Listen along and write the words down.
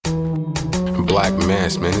Black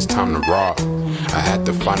mass, man, it's time to rob. I had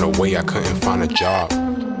to find a way, I couldn't find a job.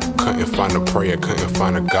 Couldn't find a prayer, couldn't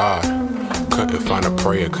find a God. Couldn't find a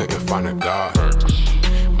prayer, couldn't find a God.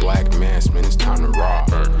 Black mass, man, it's time to rob.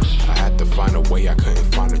 I had to find a way, I couldn't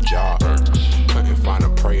find a job. Couldn't find a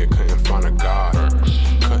prayer, couldn't find a God.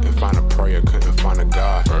 Couldn't find a prayer, couldn't find a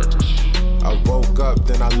God. I woke up,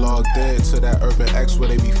 then I logged in to that Urban X where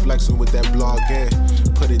they be flexing with that blog in.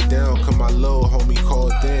 Put it down, cause my little homie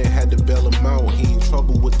called in. Had to bail him out, he in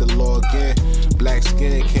trouble with the law again. Black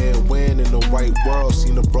skin can't win in the white world.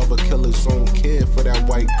 Seen a brother kill his own kid for that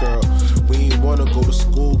white girl. We ain't wanna go to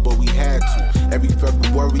school, but we had to. Every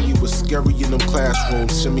February it was scary in them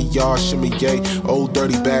classrooms. Shimmy y'all, shimmy yay. Old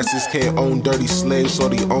dirty bastards can't own dirty slaves, so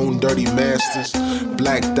they own dirty masters.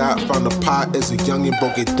 Black Dot found a pot as a youngin',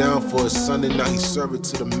 broke it down for his son, and now he serve it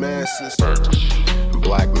to the masses.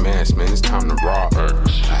 Black mass, man, it's time to rob.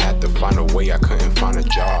 I had to find a way, I couldn't find a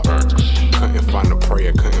job. Couldn't find a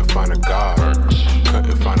prayer, couldn't find a God.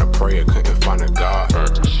 Couldn't find a prayer, couldn't find a God.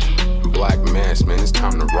 Black mass, man, it's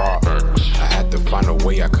time to rob. I had to find a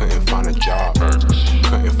way, I couldn't find a job.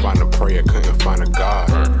 Couldn't find a prayer, couldn't find a God.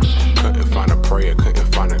 Couldn't find a prayer,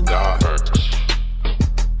 couldn't find a God.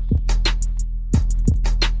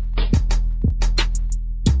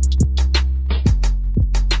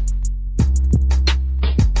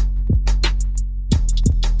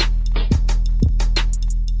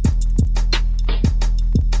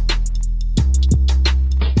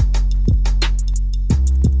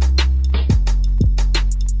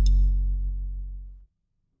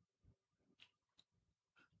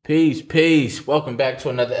 Peace. Welcome back to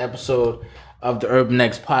another episode of the Urban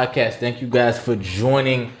X podcast. Thank you guys for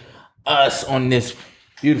joining us on this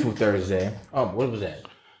beautiful Thursday. Oh, what was that?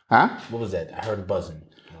 Huh? What was that? I heard a buzzing.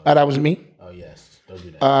 That was me. Oh, yes. Don't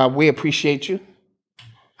do that. We appreciate you.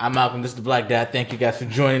 I'm Malcolm. This is the Black Dad. Thank you guys for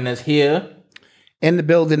joining us here. In the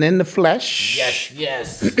building, in the flesh. Yes.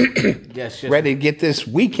 Yes. Ready to get this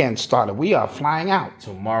weekend started. We are flying out.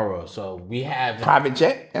 Tomorrow. So we have... Private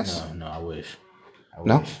jet? Yes. No, I wish.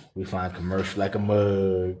 No? We find commercial like a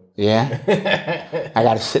mug. Yeah. I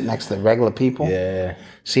got to sit next to regular people. Yeah.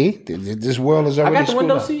 See? This world is already I got the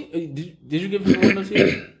window up. seat. Did you give me the window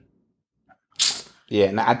seat? Yeah,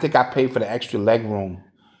 and I think I paid for the extra leg room.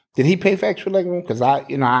 Did he pay for extra leg room? Because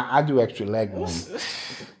I do extra leg room.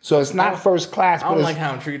 So it's not first class. I don't like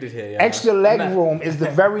how I'm treated here. Y'all. Extra leg room is the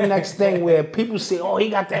very next thing where people say, "Oh, he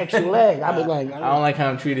got the extra leg." I be like, I don't like how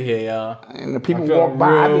I'm treated here, y'all. And the people walk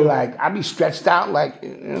by, I be stretched out like,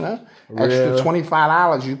 extra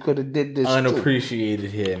 $25. You could have did this. Unappreciated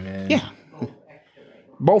here, man. Yeah.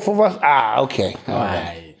 Both of us. Okay. All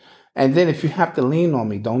right. And then if you have to lean on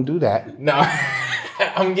me, don't do that. No,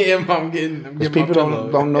 I'm getting. Because people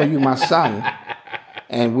don't know you, my son.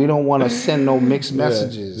 And we don't want to send no mixed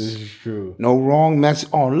messages. This is true. No wrong message.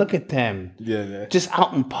 Oh, look at them. Yeah. Just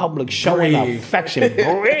out in public showing affection.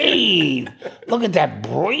 Brave. Look at that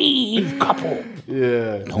brave couple.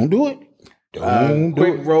 Yeah. Don't do it. Don't do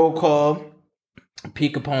it. Quick roll call.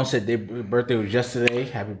 P. Capone said their birthday was yesterday.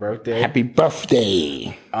 Happy birthday. Happy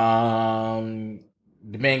birthday. Jermaine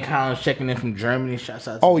Collins checking in from Germany. Shouts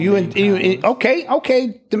out to okay.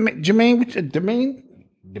 Jermaine.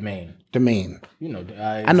 Demain. You know,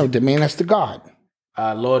 I know Demain. That's the God.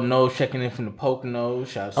 Lord knows checking in from the Poconos.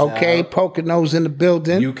 Shouts out. Okay, Poconos in the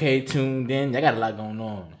building. UK tuned in. Y'all got a lot going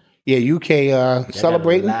on. Yeah, UK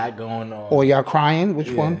celebrating. Got a lot going on. Or y'all crying?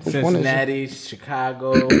 Which one? Which Cincinnati, one is it?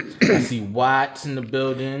 Chicago. I see Watts in the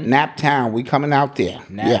building. Naptown, we coming out there.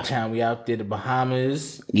 Naptown, we out there. The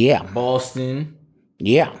Bahamas. Yeah. Boston.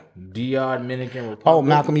 Yeah. DR, Dominican Republic. Oh,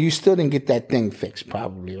 Malcolm, you still didn't get that thing fixed,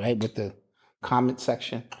 probably, right? With the comment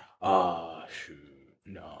section. Oh, shoot.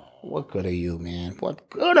 No. What good are you, man? What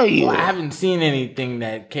good are you? Well, I haven't seen anything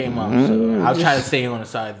that came up, so I'll try to stay on the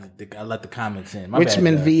side. I'll let the comments in.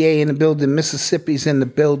 Richmond, VA in the building. Mississippi's in the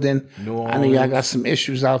building. New Orleans. I know y'all got some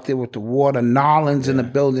issues out there with the water. Narlands in the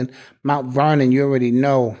building. Mount Vernon, you already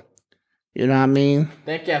know. You know what I mean?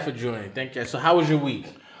 Thank y'all for joining. Thank y'all. So how was your week?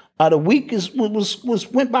 The week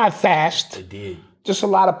went by fast. It did. Just a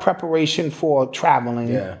lot of preparation for traveling.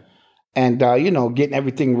 Yeah. And, getting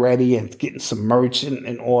everything ready and getting some merch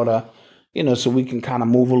in order, so we can kind of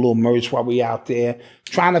move a little merch while we out there.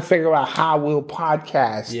 Trying to figure out how we'll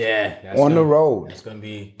podcast on the road. That's going to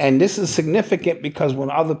be... And this is significant because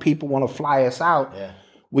when other people want to fly us out,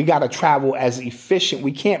 we got to travel as efficient.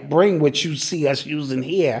 We can't bring what you see us using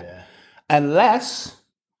here unless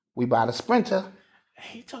we buy the Sprinter.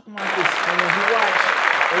 He talking about this. He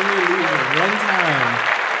watched only leaving one time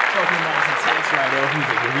talking about some tax write-off. He's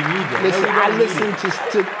like, we need that. Listen, No, we I don't need listened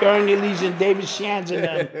to Earn Your Leisure and David Shands and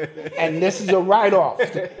them, and this is a write-off.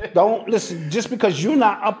 Don't listen, just because you're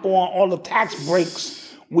not up on all the tax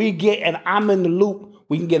breaks we get, and I'm in the loop,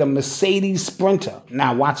 we can get a Mercedes Sprinter.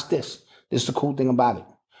 Now watch this. This is the cool thing about it.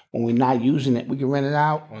 When we're not using it, we can rent it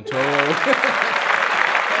out. On Toro.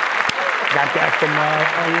 Got that from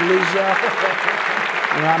Earn Your Leisure.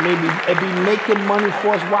 You know what I mean? It be making money for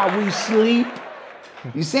us while we sleep.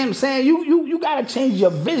 You see what I'm saying? You gotta change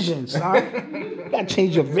your vision, son. You gotta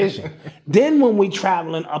change your vision. Then when we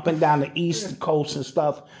traveling up and down the East Coast and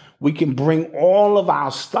stuff, we can bring all of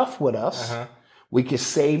our stuff with us. We can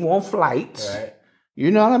save on flights. Right.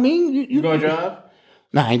 You know what I mean? You gonna drive?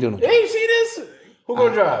 Nah, I ain't doing no Hey, you see this? Who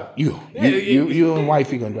gonna drive? You and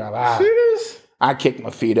wifey gonna drive. See this? I kick my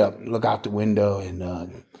feet up, look out the window,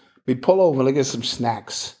 and we pull over, look at some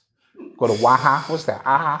snacks. Go to Waha. What's that?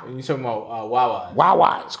 Aha. You talking about Wawa?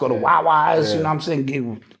 Wawa. Let's go to Wawa's. Yeah. You know what I'm saying? Get,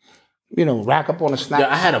 rack up on the snacks.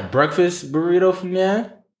 Yeah, I had a breakfast burrito from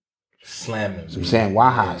there. Slamming. So I'm saying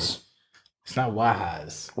Waha's. Yeah. It's not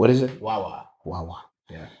Waha's. What is it? Wawa. Wawa.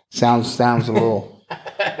 Yeah. Sounds a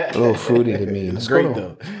little fruity to me. It's great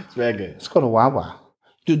though. It's very good. Let's go to Wawa.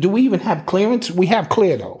 Do we even have clearance? We have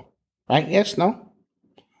clear though, right? Yes. No.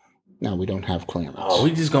 No, we don't have clearance. Oh, we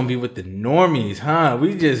just gonna be with the normies, huh?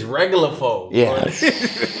 We just regular folk. Yeah.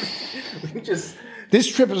 We just. This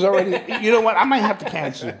trip is already. You know what? I might have to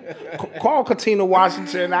cancel. Call Katina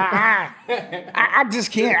Washington. I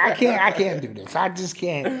just can't. I can't do this. I just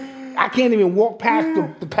can't. I can't even walk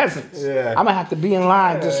past the peasants. Yeah. I'm gonna have to be in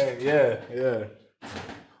line. Yeah.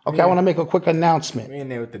 Okay, I want to make a quick announcement. We in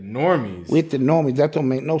there with the normies. With the normies, that don't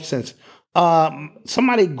make no sense.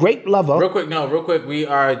 Somebody great lover. Real quick. We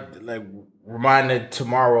are reminded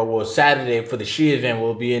tomorrow or Saturday for the She event.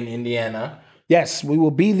 We'll be in Indiana. Yes, we will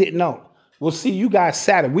be there. No, we'll see you guys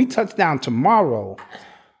Saturday. We touch down tomorrow,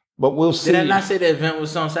 but we'll see. Did I not say the event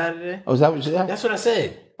was on Saturday? Oh, is that what you said? That's what I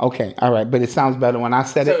said. Okay, all right, but it sounds better when I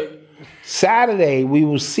said it. Saturday, we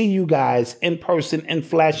will see you guys in person, in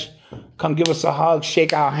flesh. Come give us a hug,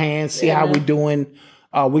 shake our hands, see how we're doing.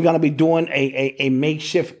 We're gonna be doing a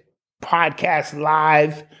makeshift podcast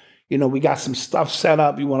live. We got some stuff set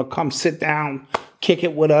up. You want to come sit down, kick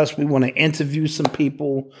it with us. We want to interview some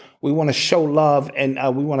people. We want to show love, and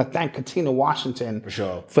we want to thank Katina Washington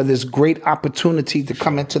for this great opportunity to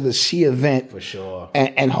come into the She event. For sure.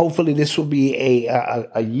 And hopefully this will be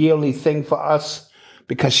a yearly thing for us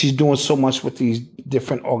because she's doing so much with these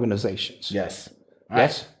different organizations. Yes.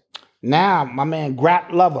 Yes. Now, my man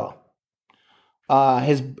Grap Lover,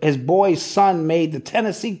 his boy's son made the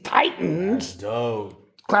Tennessee Titans. That's dope.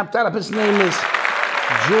 Clap that up. His name is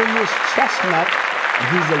Julius Chestnut, and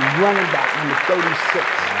he's a running back, number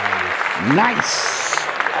 36. Nice.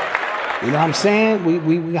 You know what I'm saying?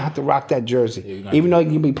 We have to rock that jersey, even though he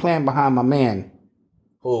can be playing behind my man.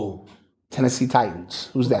 Who? Tennessee Titans.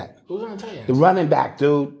 Who's that? Who's on the Titans? The running back,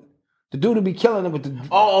 dude. The dude who be killing it with the.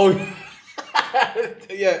 Oh.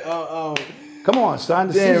 Yeah. Come on, son.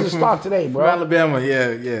 The season starts today, bro. From Alabama.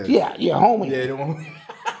 Yeah, homie. Yeah, the one.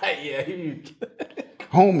 Yeah.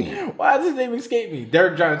 Homie. Why does his name escape me?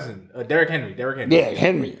 Derek Johnson. Derek Henry. Yeah,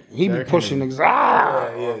 Henry. He be pushing niggas.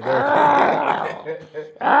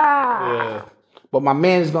 Yeah. But my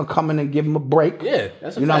man is gonna come in and give him a break. Yeah,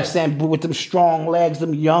 that's a You know what I'm saying? With them strong legs,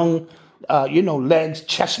 them young, legs,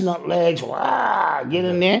 chestnut legs. Get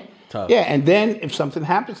in there. Tough. Yeah, and then if something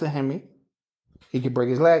happens to Henry, he could break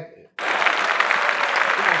his leg.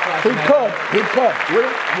 He could. What if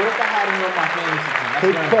I had him on my fantasy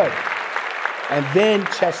team? He could. And then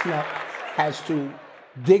Chestnut has to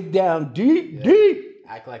dig down deep.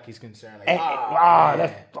 Act like he's concerned.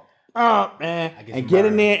 Man. And get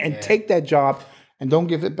in there and take that job and don't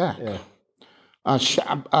give it back. Yeah.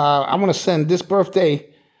 I want to send this birthday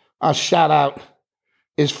shout out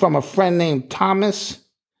is from a friend named Thomas.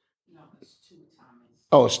 No, it's two Thomas.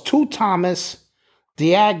 Oh, it's two Thomas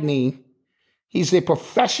Diagni. He's a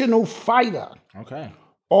professional fighter. Okay.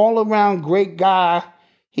 All around great guy.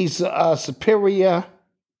 He's a superior.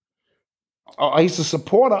 He's a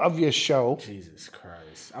supporter of your show. Jesus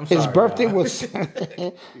Christ. I'm His sorry, birthday y'all. was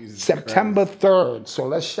September 3rd. So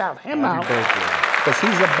let's shout him out. Because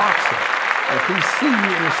he's a boxer. If he see you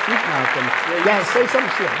in the street now, say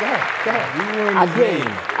something shit. Go ahead.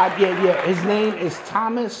 I did. Yeah. His name is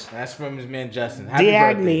Thomas. That's from his man Justin. Happy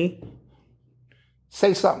birthday.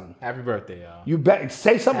 Say something. Happy birthday, y'all. You bet.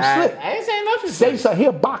 Say something slick. I ain't saying nothing. Say something. He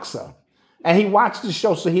a boxer. And he watched the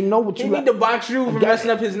show, so he know what He you need to box you for messing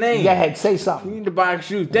up his name. Go ahead, say He something. need to box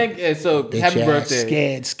you. Happy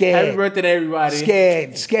birthday. Scared. Happy birthday to everybody.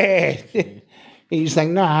 Scared. He's like,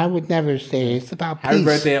 no, I would never say. It's about Happy peace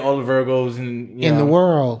birthday to all the Virgos and in the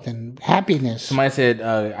world and happiness. Somebody said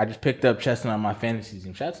I just picked up Chestnut on my fantasy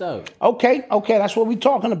team. Shouts out. Okay, that's what we're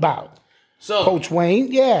talking about. So, Coach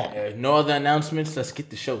Wayne, no other announcements. Let's get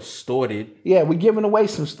the show started. Yeah, we're giving away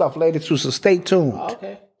some stuff later too, so stay tuned.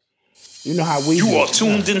 Okay. You know how we You are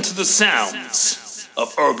tuned into the sounds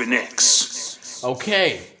of Urban X.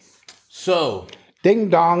 Okay. So, Ding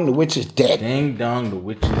dong, the witch is dead. Ding dong, the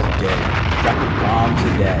witch is dead. Drop a bomb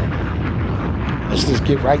today. Let's just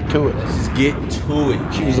get right to it. Let's just get to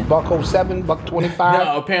it. She was a $107, $125.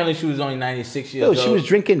 No, apparently she was only 96 years Yo, old. she was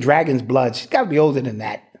drinking dragon's blood. She's got to be older than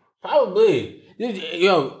that. Probably.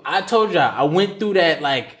 Yo, I told y'all, I went through that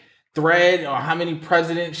like thread on how many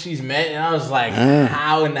presidents she's met, and I was like,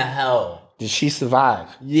 how in the hell did she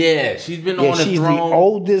survive? Yeah, she's been on the throne. She's the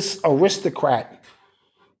oldest aristocrat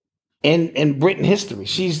in Britain history.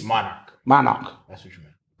 She's monarch. That's what you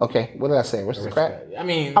meant. Okay, what did I say? Aristocrat? I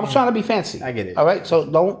mean, I was trying to be fancy. I get it. All right, so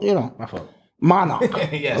don't, My fault. Monarch.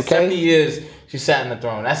 Yeah, okay? 70 years she sat on the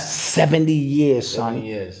throne. That's 70 years, son. 70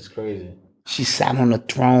 years. It's crazy. She sat on the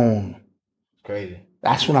throne. Crazy.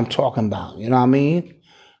 That's what I'm talking about. You know what I mean?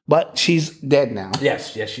 But she's dead now.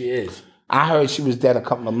 Yes, she is. I heard she was dead a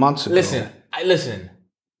couple of months ago. Listen.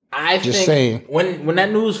 I Just think saying. when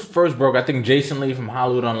that news first broke, I think Jason Lee from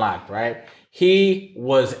Hollywood Unlocked, right? He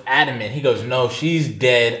was adamant. He goes, "No, she's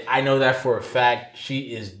dead. I know that for a fact.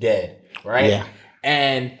 She is dead." Right? Yeah.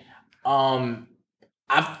 And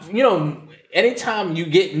anytime you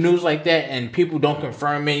get news like that and people don't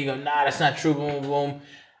confirm it, you go, "Nah, that's not true." Boom, boom.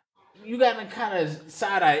 You gotta kind of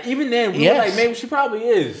side eye. Even then, we were like, maybe she probably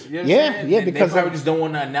is. You know what I'm saying? Because they probably just don't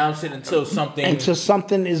want to announce it until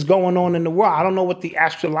something is going on in the world. I don't know what the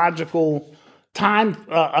astrological time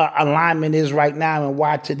alignment is right now and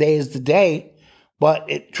why today is the day. But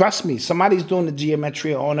trust me, somebody's doing the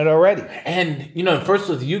geometry on it already. And first of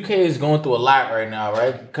all, the UK is going through a lot right now,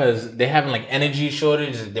 right? Because they're having like energy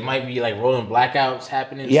shortages. There might be like rolling blackouts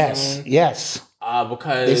happening. Soon. Yes.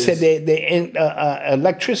 Because they said they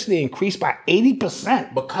electricity increased by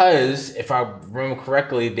 80%. Because if I remember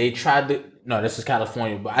correctly, they tried to. No, this is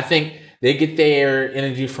California, but I think they get their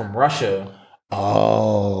energy from Russia.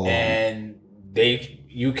 Oh. And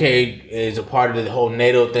UK is a part of the whole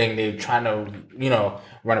NATO thing. They're trying to,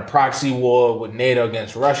 run a proxy war with NATO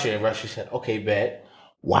against Russia. And Russia said, okay, bet.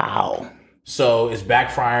 Wow. So it's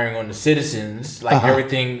backfiring on the citizens, like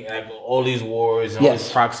everything, like all these wars and all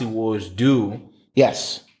these proxy wars do.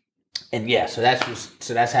 Yes. And so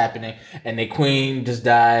that's happening. And the Queen just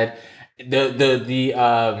died.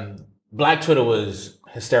 The Black Twitter was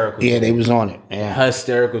hysterical. Yeah, they was on it. Yeah.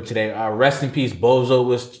 Hysterical today. Rest in peace. Bozo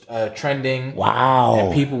was trending. Wow.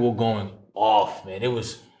 And people were going off, man.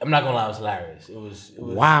 I'm not gonna lie, it was hilarious. It was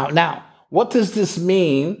wow. Now, what does this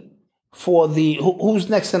mean for who's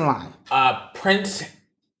next in line? Prince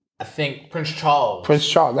Charles. Prince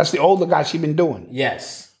Charles. That's the older guy she's been doing.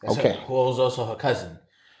 Yes. Okay. Who was also her cousin.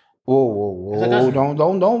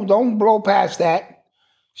 Whoa. Don't blow past that.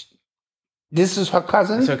 This is her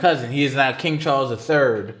cousin? It's her cousin. He is now King Charles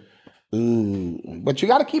III. Ooh. But you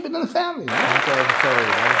got to keep it in the family. Right? King Charles III.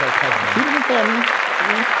 That was her cousin. Keep it in the family.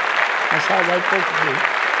 That's how white folks do.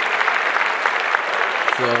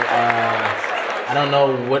 So, I don't know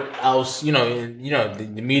what else,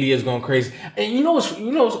 the media is going crazy. And you know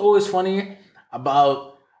what's always funny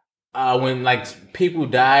about when like people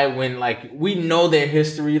die, when like we know their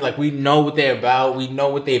history, like we know what they're about, we know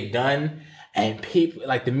what they've done, and people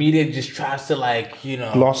like the media just tries to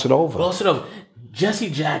gloss it over. Jesse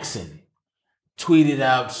Jackson tweeted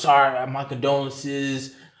out, "Sorry, my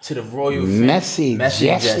condolences to the royal family."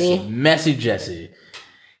 Messy Jesse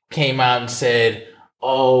came out and said,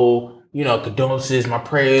 "Oh, condolences, my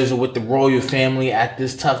prayers are with the royal family at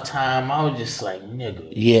this tough time." I was just like, nigga.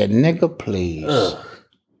 Yeah, nigga, please. Ugh.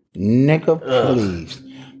 Nigga, please.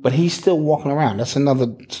 But he's still walking around. That's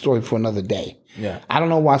another story for another day. Yeah. I don't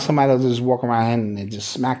know why somebody else just walk around and just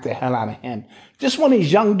smack the hell out of him. Just one of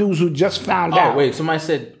these young dudes who just found out. Oh, wait. Somebody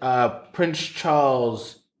said Prince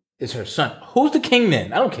Charles is her son. Who's the king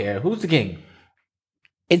then? I don't care. Who's the king?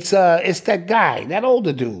 It's that guy, that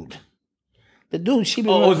older dude. The dude she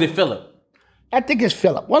been. Oh, is it Philip? I think it's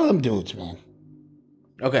Philip. One of them dudes, man.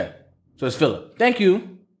 Okay. So it's Philip. Thank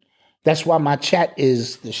you. That's why my chat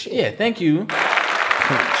is the shit. Yeah, thank you. Well,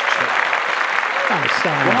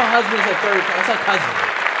 her husband's her third. That's her cousin.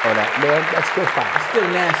 Oh, that's still fine. That's still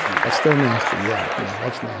nasty. That's still nasty. Yeah,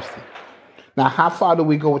 that's nasty. Now, how far do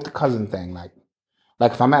we go with the cousin thing? Like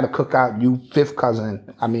if I'm at a cookout, you fifth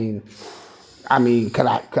cousin. I mean, can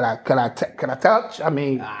I touch? I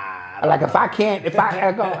mean, like if I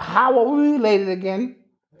go, how are we related again?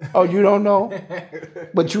 Oh, you don't know?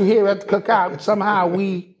 But you here at the cookout. Somehow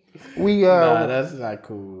we nah, that's not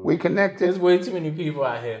cool. We connected. There's way too many people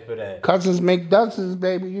out here for that. Cousins make dozens,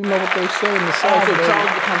 baby. You know what they say in the South. So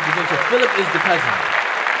Charles becomes the king. So Philip is the cousin.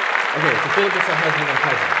 Okay, so Philip is her husband and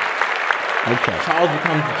cousin. Okay. Charles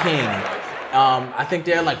becomes the king. I think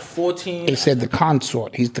they're like 14. They said the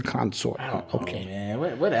consort. He's the consort. I don't know, man.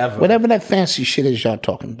 Whatever. Whatever that fancy shit is y'all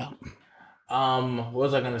talking about. What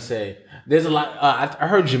was I gonna say? There's a lot. I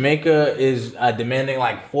heard Jamaica is demanding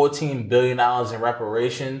like $14 billion in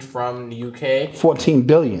reparations from the UK. 14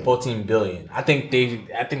 billion. 14 billion. I think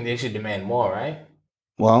they should demand more, right?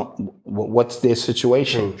 Well, what's their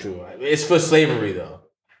situation? True. It's for slavery though,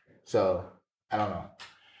 so I don't know.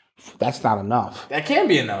 That's not enough. That can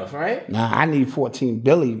be enough, right? Nah, I need 14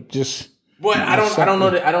 billion. Just. But I don't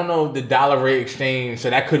know that. I don't know the dollar rate exchange,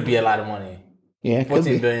 so that could be a lot of money. Yeah,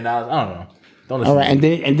 $14 billion. I don't know. Don't all right,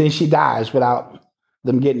 and then she dies without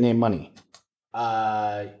them getting their money.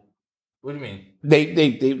 What do you mean?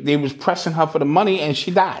 They was pressing her for the money, and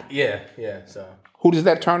she died. Yeah. So who does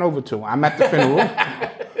that turn over to? I'm at the funeral.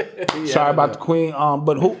 Sorry about the queen.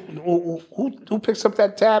 But who picks up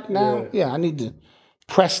that tab now? Yeah, I need to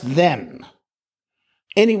press them.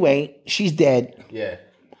 Anyway, she's dead. Yeah.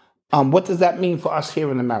 What does that mean for us here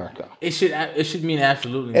in America? It should mean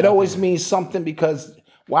absolutely. It always means something because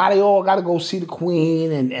why they all got to go see the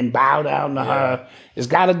queen and bow down to her? It's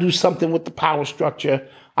got to do something with the power structure.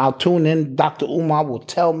 I'll tune in. Dr. Umar will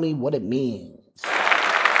tell me what it means.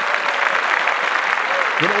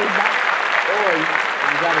 You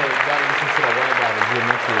gotta listen to the white guy that you're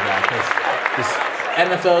mentioning about because this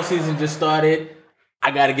NFL season just started.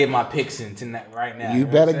 I gotta get my picks in tonight, right now. You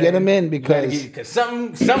better get them in because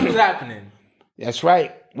something's happening. That's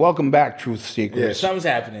right. Welcome back, Truth Seekers. Yeah, something's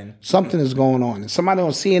happening. Something is going on. Is somebody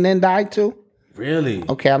on CNN died too? Really?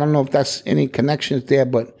 Okay, I don't know if that's any connections there,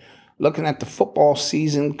 but looking at the football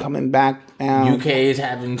season coming back now. UK is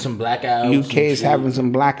having some blackouts. UK is having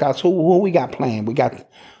some blackouts. Who we got playing? We got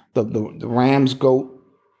the Rams GOAT.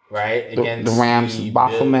 Right. The Rams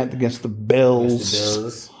Baphomet against the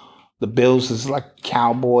Bills. The Bills is like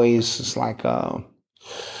Cowboys. It's like I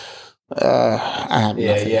have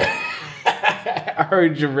nothing. Yeah. I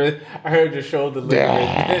heard your shoulder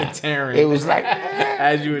tearing. It was like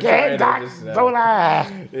as you were trying to just don't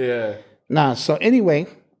lie. Yeah. Nah. So anyway,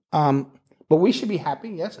 but we should be happy.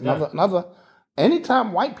 Yes. Another.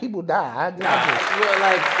 Anytime white people die,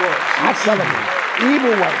 I celebrate.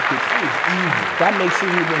 Evil white people. Evil. That makes it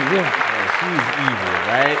even real. Yeah, she's evil,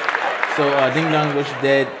 right? So Ding Dong was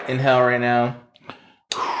dead in hell right now.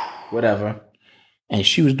 Whatever. And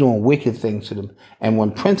she was doing wicked things to them. And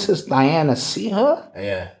when Princess Diana see her,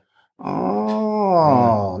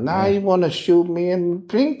 now you want to shoot me in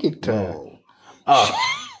pinky toe. Oh,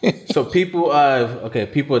 so people are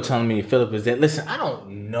telling me Philip is dead. Listen, I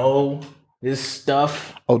don't know this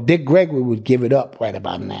stuff. Oh, Dick Gregory would give it up right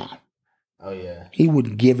about now. Oh yeah, he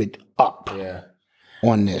would give it up. Yeah.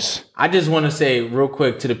 On this, I just want to say real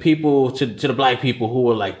quick to the people, to the black people who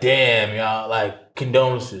were like, "Damn, y'all, like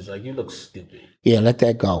condolences, like you look stupid." Yeah, let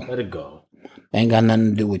that go. Let it go. Ain't got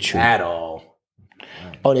nothing to do with you at all.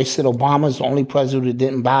 Oh, they said Obama's the only president that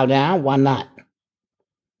didn't bow down. Why not?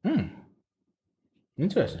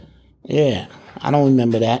 Interesting. Yeah, I don't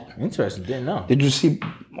remember that. Interesting. Didn't know. Did you see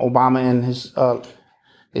Obama and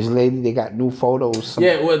his lady? They got new photos.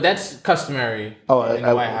 Yeah, well, that's customary. In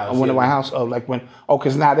the White House. When the White House,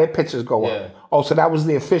 because now their pictures go up. Oh, so that was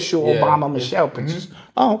the official Obama Michelle pictures. Mm-hmm.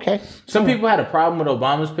 Oh, okay. Some people had a problem with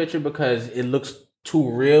Obama's picture because it looks too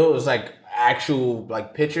real. It's like actual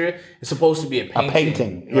picture. It's supposed to be a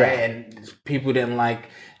painting. Right? Yeah. And people didn't like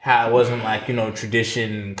how it wasn't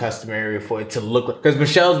tradition customary for it to look like, because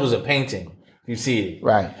Michelle's was a painting. You see it.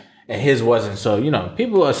 Right. And his wasn't. So,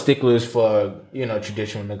 people are sticklers for,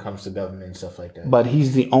 tradition when it comes to government and stuff like that. But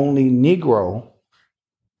he's the only Negro,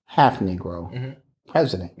 half Negro,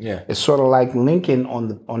 president. Yeah. It's sort of like Lincoln on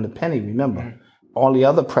the penny, remember? Mm-hmm. All the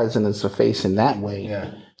other presidents are facing that way.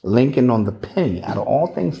 Yeah. Lincoln on the penny. Out of all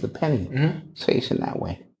things, the penny is facing that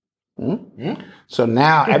way. Mm-hmm. So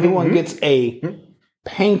now everyone gets a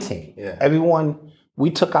painting. Yeah. Everyone,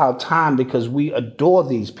 we took our time because we adore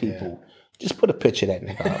these people. Yeah. Just put a picture of that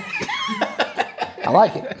nigga up. I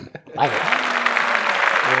like it. I like it.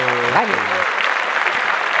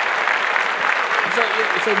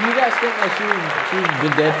 So do you guys think she's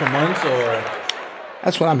been dead for months or?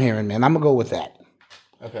 That's what I'm hearing, man. I'm gonna go with that.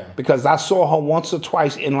 Okay. Because I saw her once or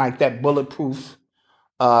twice in that bulletproof.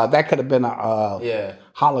 That could have been a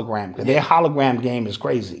hologram. Because their hologram game is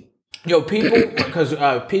crazy. Yo,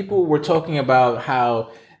 people were talking about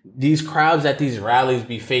how these crowds at these rallies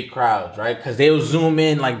be fake crowds, right? Because they'll zoom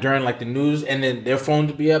in like during like the news, and then their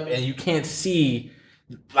phones will be up, and you can't see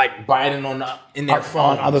like Biden in their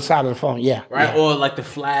phone on the other side of the phone, yeah, right, yeah. or like the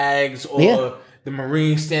flags, or the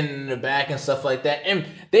Marines standing in the back and stuff like that. And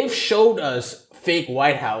they've showed us fake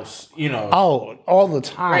White House, all the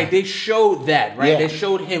time, right? They showed that, right? Yeah. They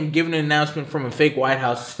showed him giving an announcement from a fake White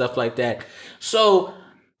House and stuff like that. So,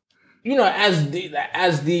 as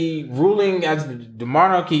the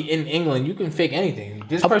monarchy in England, you can fake anything.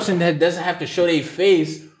 This person that doesn't have to show their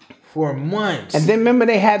face for months. And then remember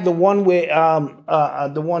they had the one where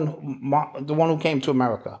the one who came to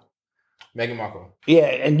America, Meghan Markle. Yeah,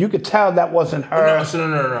 and you could tell that wasn't her.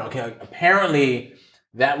 No. Okay, apparently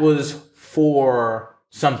that was for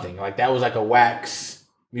something. Like that was like a wax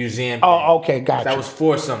museum thing. Oh, okay, gotcha. That was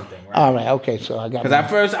for something, right? All right, okay, so I got. Because at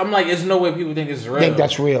first I'm like, there's no way people think this is real. Think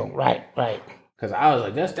that's real, right? Because I was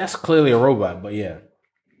like, that's clearly a robot, but yeah.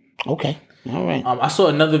 Okay, all right. I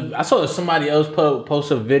saw somebody else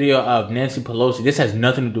post a video of Nancy Pelosi. This has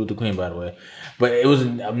nothing to do with the Queen, by the way, but it was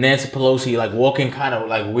Nancy Pelosi like walking kind of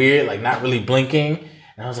like weird, like not really blinking,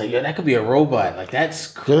 and I was like, yo, that could be a robot. Like that's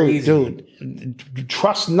crazy, dude.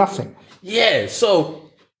 Trust nothing. Yeah.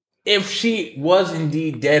 So if she was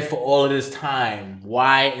indeed dead for all of this time,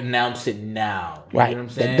 why announce it now? You right. know what I'm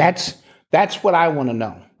saying? That's what I want to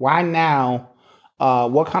know. Why now?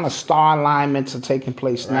 What kind of star alignments are taking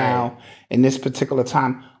place now in this particular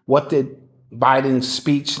time? What did Biden's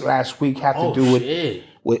speech last week have to do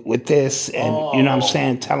with this? And you know what I'm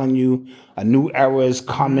saying? Telling you a new era is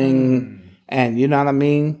coming. And you know what I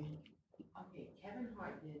mean? Okay, Kevin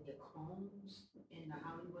Hart did the clones in the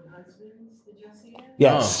Hollywood Husbands. Did y'all see that?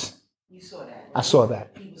 Yes. You saw that? Right? I saw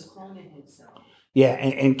that. He was cloning himself. Yeah,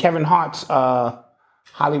 and Kevin Hart's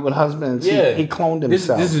Hollywood Husbands, he cloned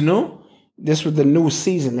himself. This is new? This was the new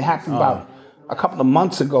season. It happened about a couple of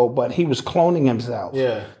months ago, but he was cloning himself.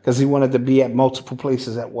 Yeah. Because he wanted to be at multiple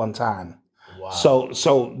places at one time. Wow.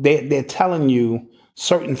 So they're telling you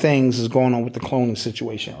certain things is going on with the cloning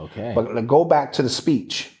situation. Okay. But go back to the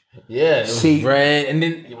speech. Yeah. It was red, and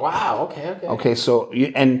then wow. Okay. Okay. So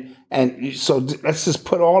so let's just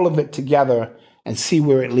put all of it together and see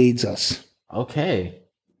where it leads us. Okay.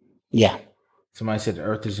 Yeah. Somebody said the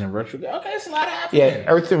Earth is in retrograde. Okay, it's a lot happening. Yeah,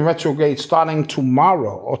 Earth in retrograde starting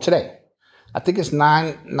tomorrow or today. I think it's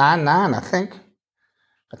 9/9.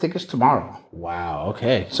 I think it's tomorrow. Wow.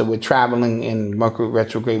 Okay. So we're traveling in Mercury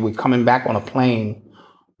retrograde. We're coming back on a plane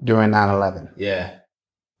during 9/11. Yeah.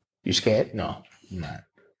 You scared? No, I'm not.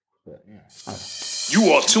 But, yeah.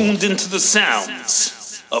 You are tuned into the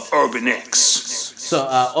sounds of Urban X. So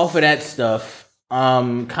off of that stuff.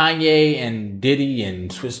 Kanye and Diddy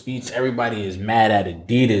and Swizz Beatz, everybody is mad at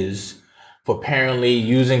Adidas for apparently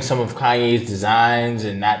using some of Kanye's designs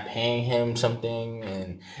and not paying him something,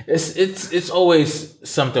 and it's always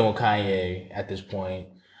something with Kanye at this point.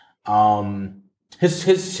 His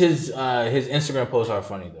Instagram posts are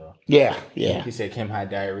funny though. Yeah. He said Kim had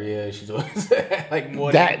diarrhea. She's always like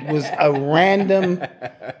more. That was a random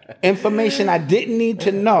information I didn't need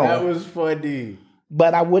to know. That was funny.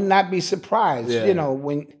 But I would not be surprised, Yeah.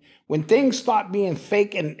 When things start being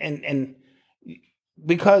fake and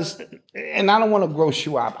because, and I don't want to gross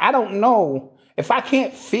you out. I don't know if I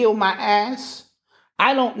can't feel my ass.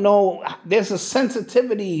 I don't know. There's a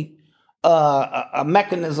sensitivity, a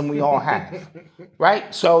mechanism we all have,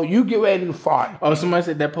 right? So you get ready to fart. Oh, somebody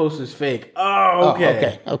said that post is fake. Oh,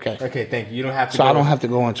 okay. Okay. Thank you. You don't have to. So I don't have to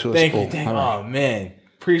go into a school. Thank you. Oh man.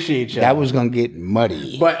 Appreciate you. That was gonna get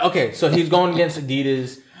muddy. But okay, so he's going against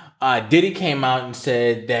Adidas. Diddy came out and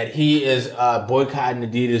said that he is boycotting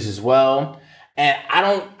Adidas as well. And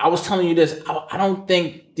I was telling you this, I don't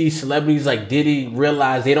think these celebrities like Diddy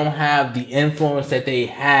realize they don't have the influence that they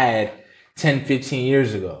had 10, 15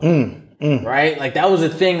 years ago. Right? Like that was a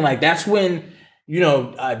thing. Like that's when,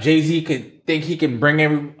 Jay-Z could think he can bring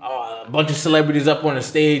a bunch of celebrities up on the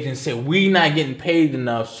stage and say, we not getting paid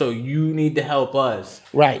enough, so you need to help us.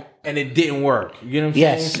 Right. And it didn't work. You know what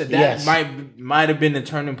I'm saying? So that might have been the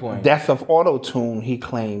turning point. Death of auto-tune, he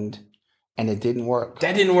claimed, and it didn't work.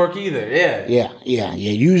 That didn't work either, yeah. Yeah.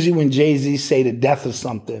 Usually when Jay-Z say the death of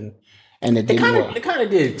something, and it didn't work. It kind of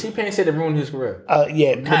did. T-Pain said it ruined his career.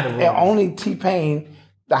 Only T-Pain,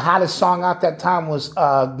 the hottest song out that time was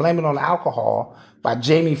Blame It on Alcohol by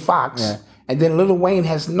Jamie Foxx. Yeah. And then Lil Wayne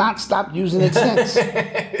has not stopped using it since.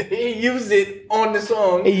 He used it on the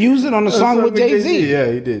song. He used it on the song with Jay-Z.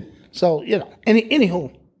 Yeah, he did. So,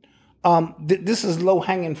 anywho, this is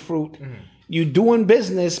low-hanging fruit. Mm-hmm. You doing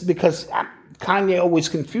business because Kanye always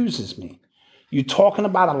confuses me. You're talking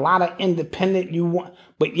about a lot of independent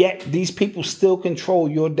but yet these people still control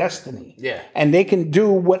your destiny. Yeah. And they can do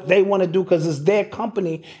what they want to do because it's their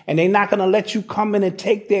company, and they're not going to let you come in and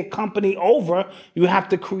take their company over. You have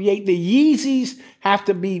to create the Yeezys have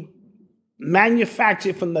to be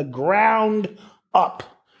manufactured from the ground up,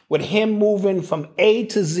 with him moving from A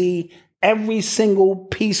to Z, every single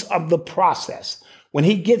piece of the process. When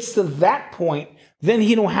he gets to that point, then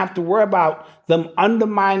he don't have to worry about them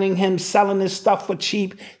undermining him, selling his stuff for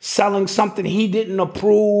cheap, selling something he didn't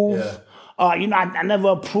approve. Yeah. I never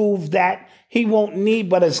approved that. He won't need,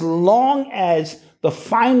 but as long as the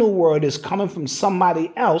final word is coming from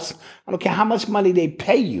somebody else, I don't care how much money they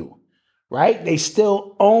pay you, right? They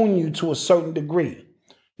still own you to a certain degree.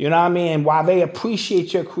 You know what I mean? And while they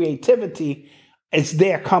appreciate your creativity, it's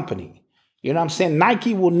their company. You know what I'm saying?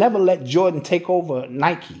 Nike will never let Jordan take over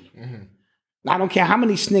Nike. Mm-hmm. I don't care how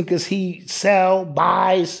many sneakers he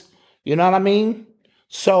buys. You know what I mean?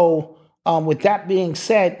 So with that being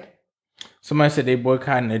said, somebody said they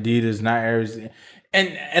boycotting Adidas, not Arizona.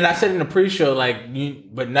 And I said in the pre-show,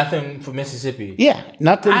 but nothing for Mississippi. Yeah,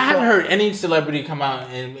 nothing. I haven't heard any celebrity come out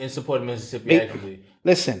and support Mississippi. Actually,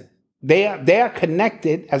 listen, they are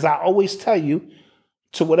connected, as I always tell you,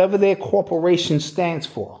 to whatever their corporation stands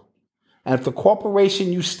for. And if the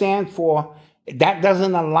corporation you stand for, that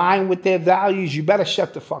doesn't align with their values, you better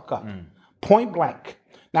shut the fuck up. Point blank.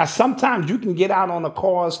 Now, sometimes you can get out on a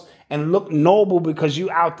cause and look noble because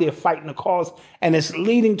you out there fighting the cause, and it's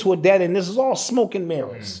leading to a dead end. This is all smoke and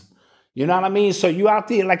mirrors. You know what I mean? So you out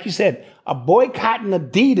there, like you said, a boycotting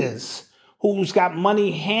Adidas, who's got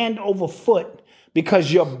money hand over foot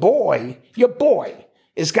because your boy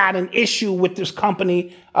has got an issue with this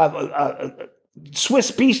company.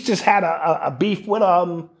 Swiss Beats just had a beef with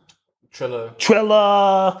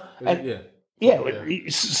Trilla. Yeah.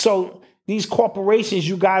 So these corporations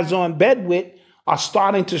you guys are in bed with are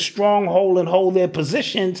starting to stronghold and hold their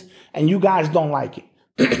positions, and you guys don't like it.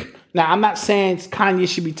 Now, I'm not saying Kanye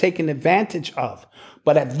should be taken advantage of,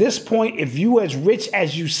 but at this point, if you as rich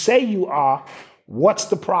as you say you are, what's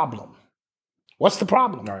the problem? What's the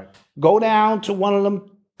problem? All right. Go down to one of them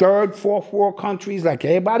third, fourth world countries like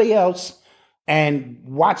everybody else and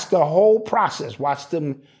watch the whole process. Watch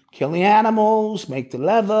them kill the animals, make the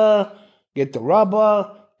leather, get the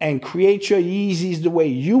rubber, and create your Yeezys the way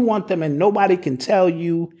you want them, and nobody can tell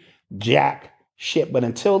you jack shit. But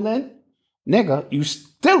until then, nigga, you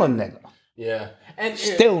still a nigga. Yeah. And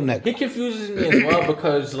still nigga. He confuses me as well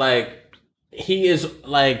because, he is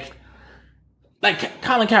like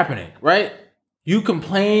Colin Kaepernick, right? You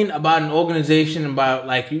complain about an organization,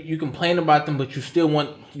 about you complain about them, but you still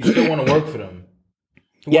want to work for them.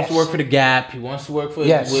 He wants to work for the Gap. He wants to work for with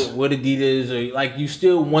Adidas, or you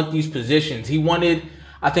still want these positions. He wanted,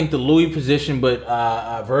 I think, the Louis position, but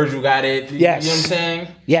Virgil got it. Yes. You know what I'm saying?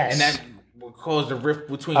 Yes. And that caused a rift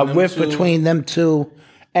between them two.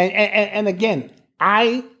 And again,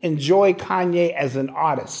 I enjoy Kanye as an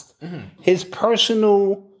artist. Mm-hmm. His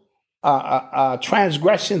personal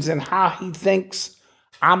transgressions and how he thinks,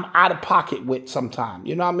 I'm out of pocket with sometimes.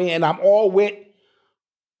 You know what I mean? And I'm all with,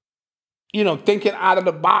 thinking out of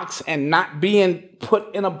the box and not being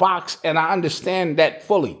put in a box. And I understand that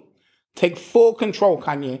fully. Take full control,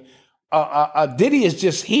 Kanye. Diddy is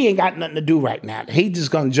just, he ain't got nothing to do right now. He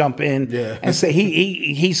just gonna jump in and say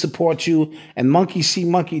he supports you, and monkey see,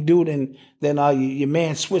 monkey do, and then your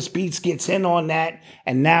man Swiss Beats gets in on that,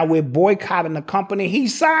 and now we're boycotting the company he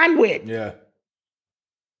signed with. Yeah.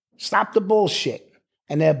 Stop the bullshit.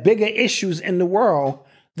 And there are bigger issues in the world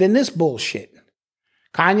than this bullshit.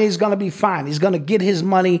 Kanye's gonna be fine. He's gonna get his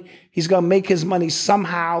money. He's gonna make his money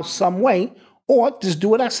somehow, some way. Or just do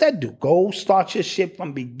what I said do. Go start your shit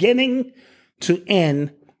from beginning to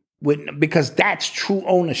end, because that's true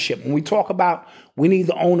ownership. When we talk about we need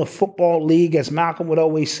to own a football league, as Malcolm would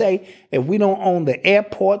always say, if we don't own the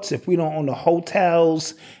airports, if we don't own the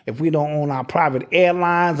hotels, if we don't own our private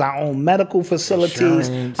airlines, our own medical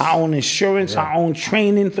facilities, our own insurance, our own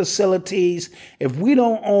training facilities, if we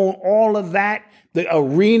don't own all of that, the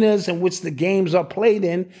arenas in which the games are played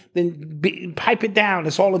in, then pipe it down.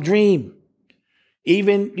 It's all a dream.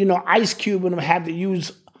 Even, Ice Cube and them had to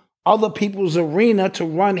use other people's arena to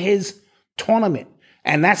run his tournament.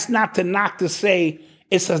 And that's not to knock to say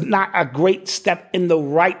it's not a great step in the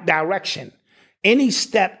right direction. Any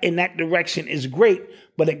step in that direction is great,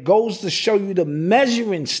 but it goes to show you the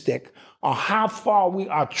measuring stick on how far we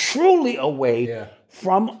are truly away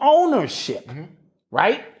from ownership,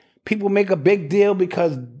 right? People make a big deal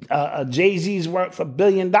because Jay-Z's worth $1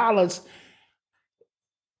 billion.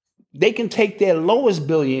 They can take their lowest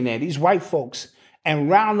billionaire, these white folks, and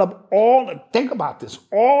round up think about this,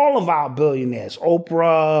 all of our billionaires,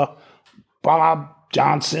 Oprah, Bob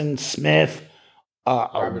Johnson, Smith,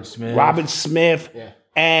 Robert Smith, yeah.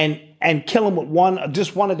 and kill them with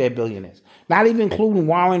just one of their billionaires. Not even including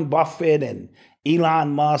Warren Buffett and Elon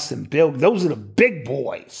Musk and Bill. Those are the big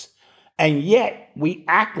boys. And yet we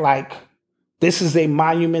act like this is a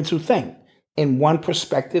monumental thing. In one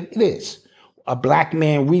perspective, it is. A black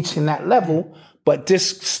man reaching that level, but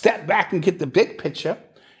just step back and get the big picture.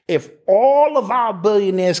 If all of our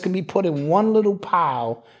billionaires can be put in one little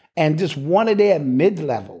pile and just one of their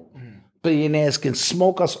mid-level billionaires can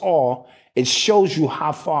smoke us all, it shows you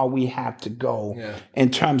how far we have to go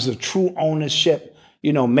in terms of true ownership,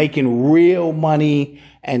 making real money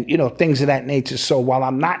and, things of that nature. So while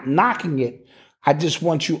I'm not knocking it, I just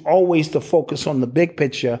want you always to focus on the big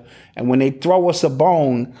picture. And when they throw us a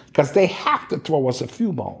bone, because they have to throw us a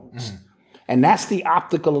few bones. And that's the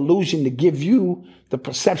optical illusion to give you the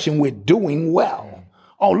perception we're doing well.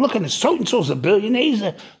 Oh, look at the so-and-so's a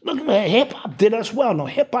billionaire. Look at that, hip-hop did us well. No,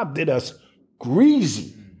 hip-hop did us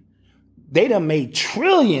greasy. They done made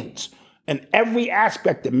trillions in every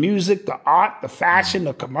aspect, the music, the art, the fashion,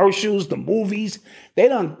 the commercials, the movies. They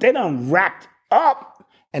done racked up.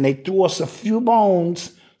 And they threw us a few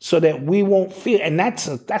bones so that we won't feel, and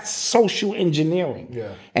that's social engineering.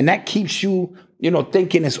 Yeah. And that keeps you,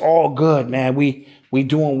 thinking it's all good, man. We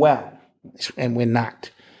doing well, and we're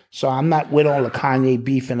not. So I'm not with all the Kanye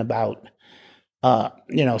beefing about,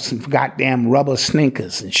 some goddamn rubber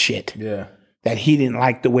sneakers and shit. Yeah. That he didn't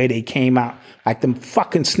like the way they came out. Like them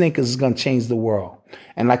fucking sneakers is gonna change the world.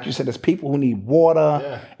 And like you said, there's people who need water.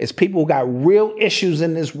 Yeah. It's people who got real issues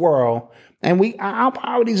in this world. And our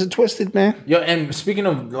priorities are twisted, man. Yo, and speaking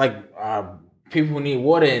of people who need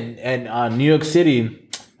water in New York City,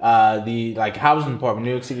 the housing department,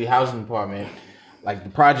 New York City housing department, like the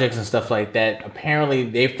projects and stuff like that. Apparently,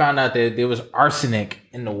 they found out that there was arsenic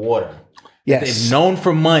in the water. Yes, they've known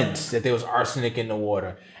for months that there was arsenic in the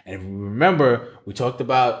water. And if you remember, we talked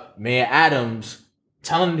about Mayor Adams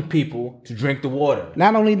telling the people to drink the water.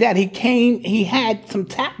 Not only that, he had some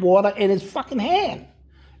tap water in his fucking hand.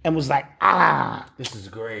 And was like, this is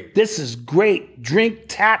great. This is great. Drink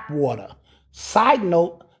tap water. Side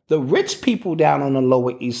note, the rich people down on the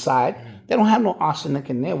Lower East Side, they don't have no arsenic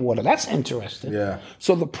in their water. That's interesting. Yeah.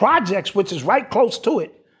 So the projects, which is right close to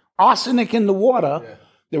it, arsenic in the water,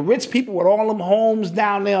 the rich people with all them homes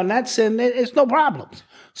down there on that side, it's no problems.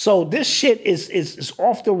 So this shit is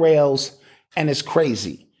off the rails and it's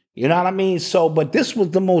crazy. You know what I mean? So, but this was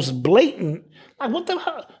the most blatant. Like, what the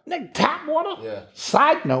hell? Like, tap water? Yeah.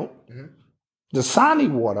 Side note, Dasani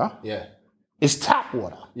water is tap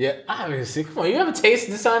water. Yeah. I mean, see, come on. You ever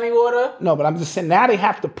tasted Dasani water? No, but I'm just saying now they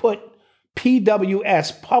have to put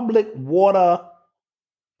PWS, Public Water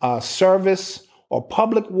Service or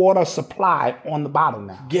Public Water Supply on the bottle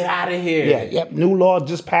now. Get out of here. Yeah, yep. New law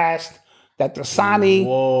just passed that Dasani,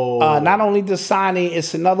 not only Dasani,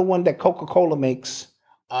 it's another one that Coca-Cola makes.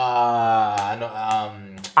 I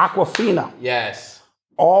know. Aquafina. Yes.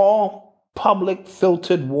 All public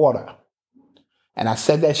filtered water. And I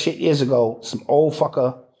said that shit years ago. Some old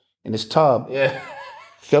fucker in his tub. Yeah.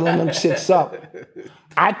 Filling them shits up.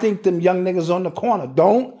 I think them young niggas on the corner,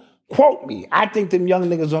 don't quote me. I think them young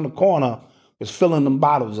niggas on the corner was filling them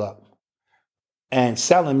bottles up and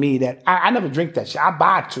selling me that. I never drink that shit. I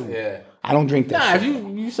buy two. Yeah. I don't drink that shit.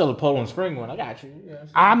 If you sell a Poland Spring one, I got you. Yeah.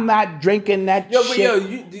 I'm not drinking that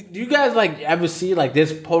shit. Do you guys ever see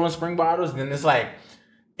this Poland Spring bottles and then it's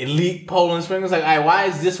elite Poland Spring? It's all right, why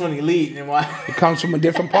is this one elite and why? It comes from a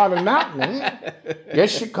different part of the mountain, man. Your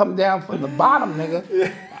shit come down from the bottom,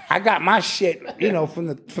 nigga. I got my shit, from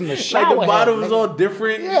the shower. The bottle is all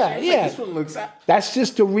different. Yeah. This one looks. That's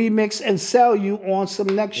just to remix and sell you on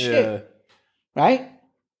some next shit, right?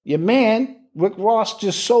 Your man Rick Ross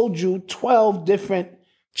just sold you 12 different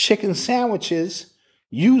chicken sandwiches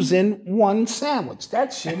using one sandwich.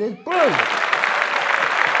 That shit is brilliant.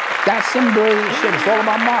 That's some brilliant shit. It's all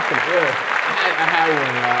about marketing. Yeah. I had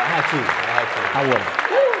one. I had two. How was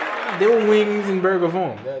it? They were wings in burger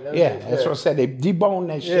form. That's what I said. They deboned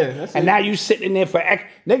that shit. And now you sitting there for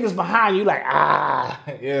niggas behind you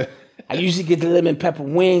Yeah. I usually get the lemon pepper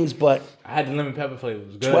wings, but I had the lemon pepper flavor. It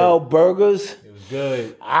was good. 12 burgers. It was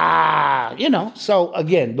good. So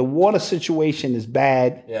again, the water situation is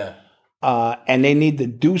bad. Yeah. And they need to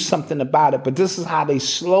do something about it. But this is how they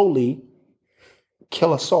slowly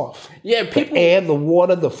kill us off. Yeah, people. The air, the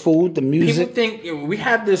water, the food, the music. People think we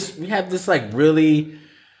have this really,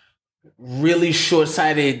 really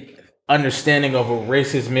short-sighted understanding of what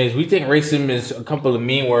racism is. We think racism is a couple of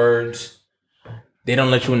mean words. They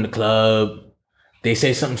don't let you in the club. They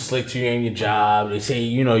say something slick to you in your job. They say,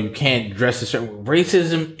 you can't dress a certain.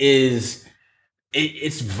 Racism is,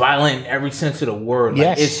 it's violent in every sense of the word.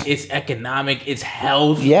 Like, yes. It's economic. It's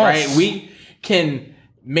health. Yes. Right. We can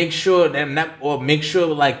make sure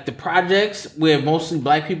like the projects where mostly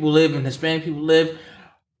black people live and Hispanic people live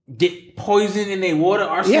get poison in their water,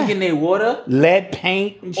 arsenic in their water, lead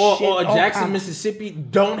paint and shit. Or Jackson, Mississippi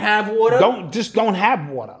don't have water. Don't have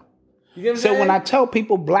water. You get what I'm so saying? when I tell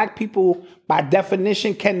people black people by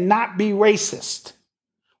definition cannot be racist,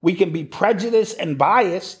 we can be prejudiced and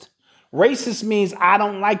biased. Racist means I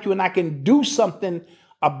don't like you and I can do something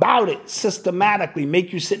about it systematically,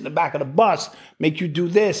 make you sit in the back of the bus, make you do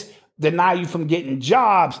this, deny you from getting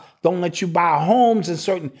jobs, don't let you buy homes and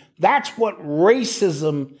certain. That's what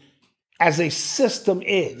racism as a system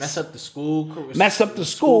is. Mess up the school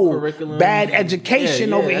curriculum. Bad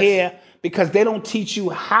education over here because they don't teach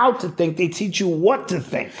you how to think. They teach you what to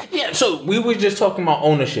think. Yeah, so we were just talking about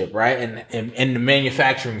ownership, right? And in the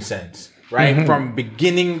manufacturing sense, right? Mm-hmm. From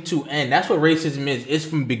beginning to end. That's what racism is. It's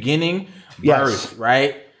from beginning, birth,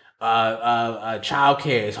 right?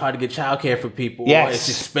 Childcare. It's hard to get childcare for people. Yes. It's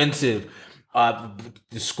expensive.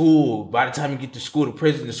 The school, by the time you get to school to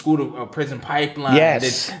prison, prison pipeline.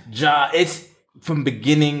 Yes. It's from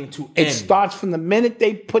beginning to end. It starts from the minute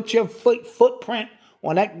they put your footprint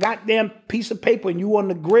on that goddamn piece of paper and you on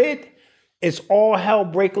the grid, it's all hell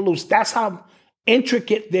break loose. That's how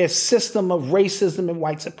intricate their system of racism and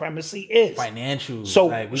white supremacy is. Financial. So,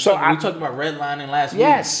 we talked about redlining last week.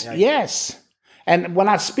 Yes. And when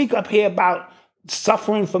I speak up here about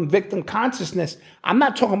suffering from victim consciousness, I'm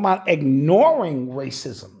not talking about ignoring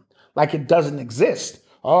racism like it doesn't exist.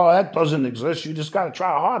 Oh, that doesn't exist. You just got to try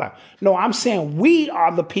harder. No, I'm saying we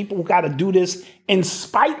are the people who got to do this in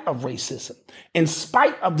spite of racism, in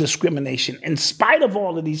spite of discrimination, in spite of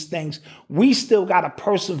all of these things. We still got to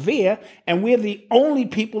persevere, and we're the only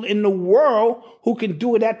people in the world who can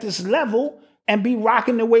do it at this level and be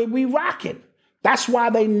rocking the way we rocking. That's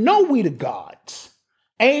why they know we the gods.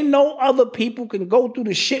 Ain't no other people can go through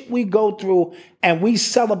the shit we go through, and we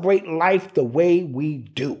celebrate life the way we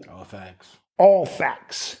do. All facts. All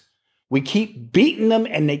facts. We keep beating them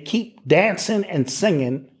and they keep dancing and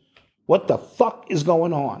singing. What the fuck is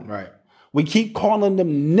going on? Right. We keep calling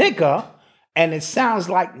them nigger and it sounds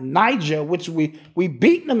like Niger, which we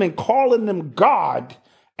beating them and calling them God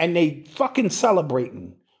and they fucking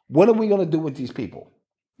celebrating. What are we going to do with these people?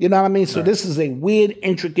 You know what I mean? So This is a weird,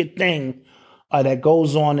 intricate thing that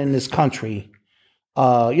goes on in this country.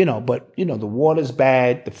 But the water's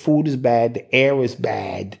bad, the food is bad, the air is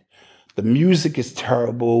bad. The music is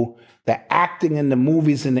terrible. The acting in the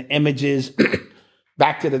movies and the images.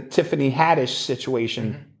 Back to the Tiffany Haddish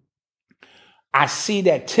situation. Mm-hmm. I see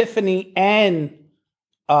that Tiffany and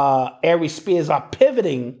Ari Spears are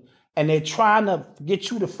pivoting and they're trying to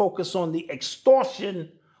get you to focus on the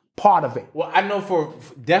extortion part of it. Well, I know for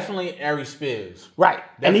definitely Ari Spears. Right.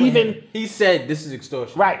 Definitely and even he said this is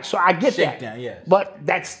extortion. Right. So I get Shakedown, yes. But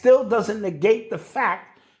that still doesn't negate the fact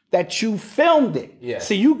that you filmed it. Yeah.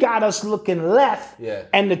 So you got us looking left,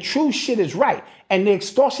 and the true shit is right. And the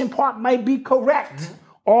extortion part might be correct. Mm-hmm.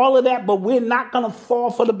 All of that, but we're not going to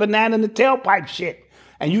fall for the banana in the tailpipe shit.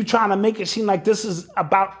 And you trying to make it seem like this is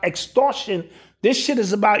about extortion. This shit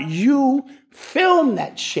is about you film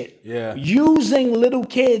that shit. Yeah. Using little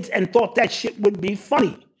kids and thought that shit would be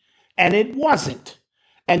funny. And it wasn't.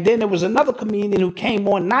 And then there was another comedian who came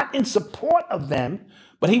on, not in support of them,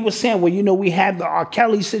 but he was saying, well, we had the R.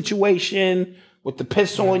 Kelly situation with the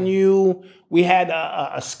piss on you. We had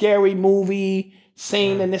a scary movie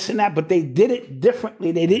scene and this and that, but they did it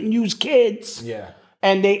differently. They didn't use kids. Yeah.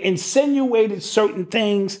 And they insinuated certain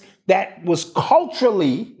things that was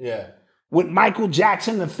culturally with Michael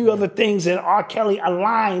Jackson and a few other things that R. Kelly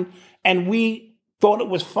aligned, and we thought it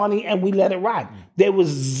was funny and we let it ride. There was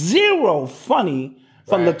zero funny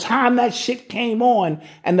from the time that shit came on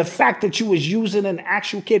and the fact that you was using an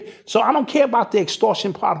actual kid. So I don't care about the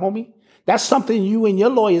extortion part, homie. That's something you and your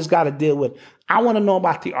lawyers got to deal with. I want to know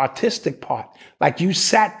about the artistic part. Like you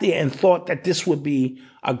sat there and thought that this would be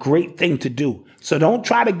a great thing to do. So don't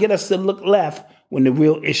try to get us to look left when the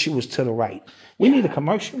real issue is to the right. We need a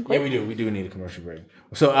commercial break. Yeah, we do. We do need a commercial break.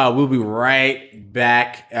 So we'll be right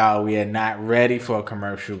back. We are not ready for a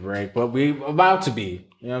commercial break, but we're about to be.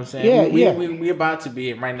 You know what I'm saying? Yeah, we about to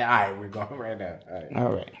be right now. All right, we're going right now.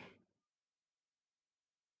 All right.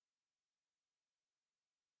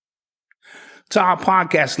 To our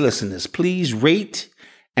podcast listeners, please rate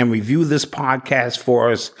and review this podcast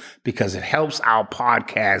for us because it helps our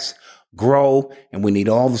podcast grow and we need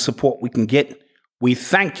all the support we can get. We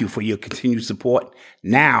thank you for your continued support.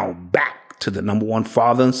 Now back to the #1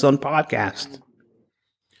 father and son podcast.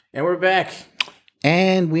 And we're back.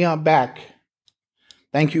 And we are back.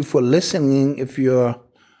 Thank you for listening if you're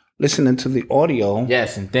listening to the audio.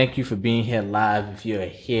 Yes, and thank you for being here live if you're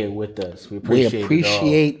here with us. We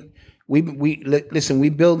appreciate it all. Listen, we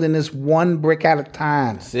building this one brick at a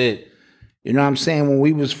time. That's it. You know what I'm saying? When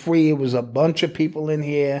we was free, it was a bunch of people in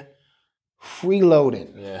here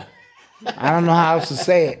freeloading. Yeah. I don't know how else to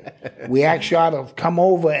say it. We asked y'all to come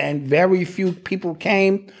over, and very few people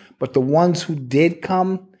came, but the ones who did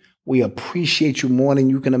come, we appreciate you more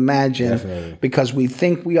than you can imagine. Definitely. Because we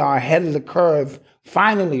think we are ahead of the curve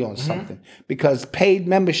finally on something. Because paid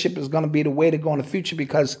membership is going to be the way to go in the future,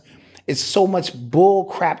 because it's so much bull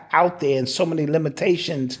crap out there and so many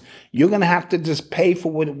limitations. You're going to have to just pay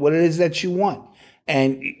for what it is that you want.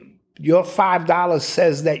 And your $5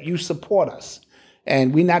 says that you support us.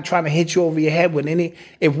 And we're not trying to hit you over your head with any.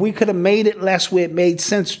 If we could have made it less where it made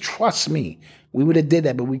sense, trust me, we would have did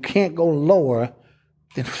that. But we can't go lower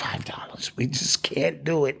than $5. We just can't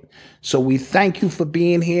do it. So we thank you for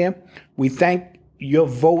being here. We thank your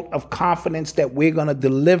vote of confidence that we're going to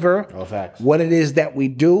deliver what it is that we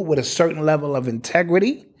do with a certain level of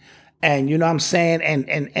integrity. And you know what I'm saying?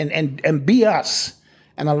 And be us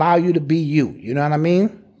and allow you to be you. You know what I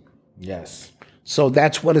mean? Yes. So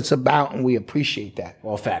that's what it's about, and we appreciate that.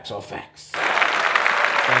 All facts. Thank you.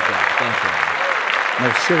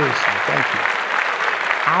 No, seriously, thank you.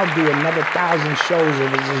 I'll do another 1,000 shows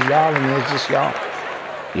if it's just y'all and it's just y'all.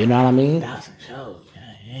 You know what I mean? 1,000 shows.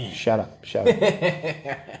 Yeah. Shut up.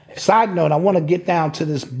 Side note, I want to get down to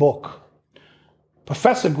this book.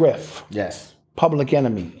 Professor Griff. Yes. Public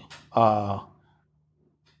Enemy. Rock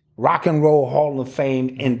and Roll Hall of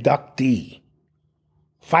Fame inductee.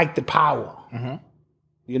 Fight the Power.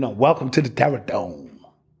 You know, Welcome to the Terror Dome.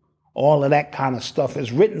 All of that kind of stuff.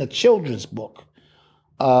 Is written a children's book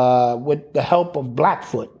with the help of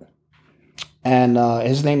Blackfoot. And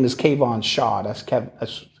his name is Kayvon Shaw. That's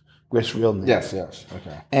Griff's real name. Yes.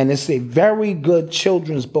 Okay. And it's a very good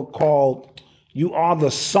children's book called You Are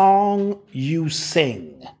the Song You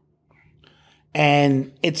Sing.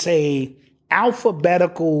 And it's a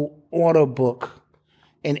alphabetical order book.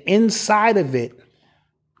 And inside of it,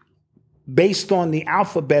 based on the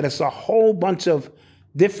alphabet, it's a whole bunch of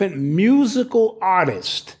different musical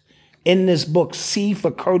artists in this book. C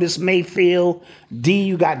for Curtis Mayfield. D,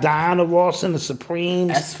 you got Diana Ross and the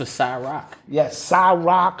Supremes. S for Cy-Rock. Yes,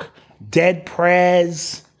 Cy-Rock. Dead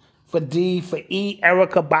Prez for D. For E,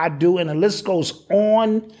 Erykah Badu. And the list goes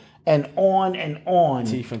on and on and on.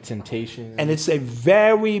 T for Temptation. And it's a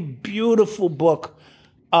very beautiful book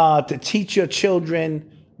to teach your children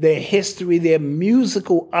their history, their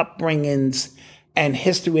musical upbringings, and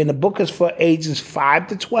history. And the book is for ages 5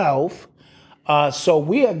 to 12. So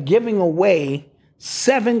we are giving away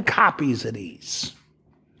 7 copies of these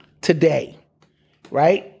today,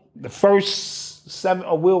 right? The first 7,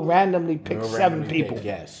 or we'll randomly pick 7 people.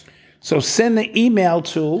 Yes. So send the email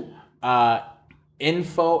to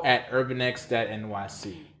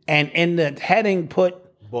info@urbanx.nyc. And in the heading put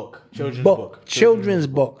children's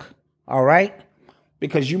book. All right?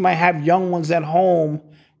 Because you might have young ones at home,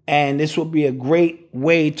 and this will be a great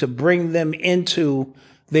way to bring them into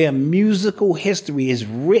their musical history. Is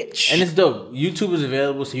rich. And it's dope. YouTube is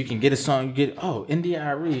available, so you can get a song. You get,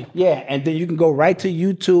 India.Arie. Yeah, and then you can go right to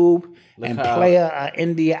YouTube and play a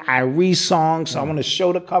India.Arie song. So I want to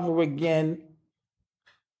show the cover again.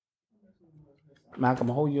 Malcolm,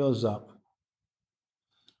 hold yours up.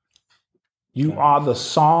 You are the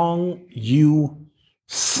song you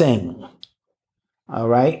sing. All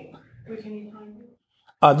right. Where can you find it?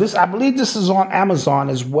 I believe this is on Amazon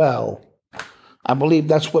as well. I believe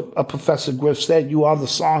that's what Professor Griff said. You are the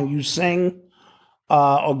song you sing.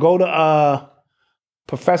 Or go to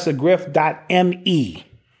professorgriff.me.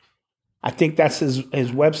 I think that's his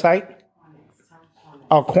website.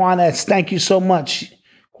 Quanes, thank you so much.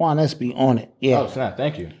 Quanes be on it. Yeah. Oh, snap.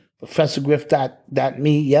 Thank you.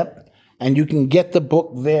 Professorgriff.me. Yep. And you can get the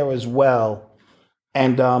book there as well.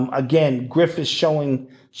 And again, Griff is showing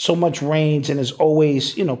so much range and has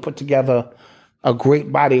always, put together a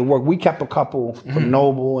great body of work. We kept a couple for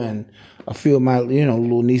Noble and a few of my,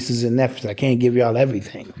 little nieces and nephews. I can't give y'all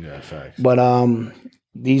everything. Yeah, facts. But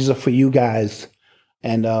these are for you guys,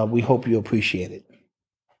 and we hope you appreciate it.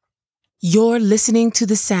 You're listening to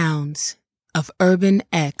the sounds of Urban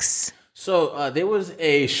X. So there was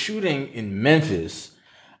a shooting in Memphis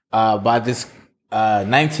by this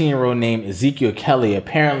 19-year-old named Ezekiel Kelly.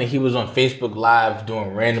 Apparently, he was on Facebook Live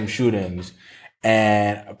doing random shootings,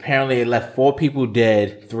 and apparently it left 4 people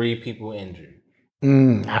dead, 3 people injured.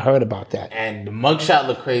 I heard about that. And the mugshot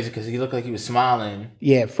looked crazy because he looked like he was smiling.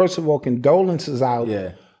 Yeah, first of all, condolences out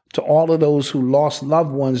to all of those who lost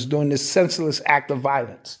loved ones during this senseless act of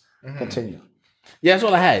violence. Continue. Yeah, that's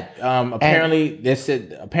all I had. Apparently,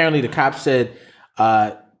 the cops said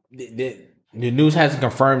the news hasn't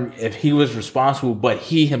confirmed if he was responsible, but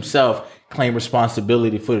he himself claimed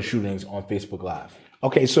responsibility for the shootings on Facebook Live.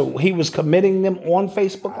 Okay, so he was committing them on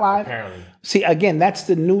Facebook Live? Apparently. See, again, that's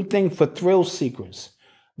the new thing for thrill seekers.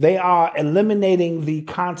 They are eliminating the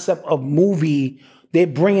concept of movie. They're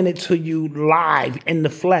bringing it to you live in the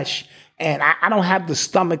flesh. And I don't have the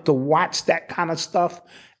stomach to watch that kind of stuff.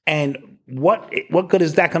 And what good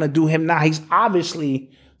is that going to do him now? He's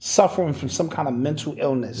obviously suffering from some kind of mental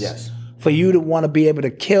illness. Yes. For you to want to be able to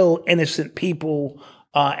kill innocent people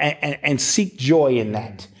and seek joy in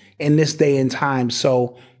that in this day and time.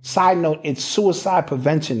 So, side note, it's Suicide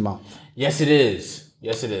Prevention Month. Yes, it is.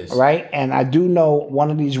 Yes, it is. Right? And I do know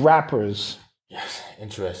one of these rappers. Yes,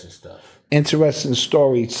 interesting stuff. Interesting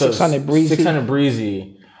story. So 600 Breezy. 600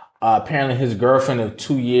 Breezy. Apparently, his girlfriend of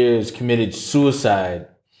 2 years committed suicide.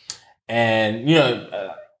 And,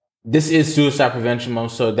 this is Suicide Prevention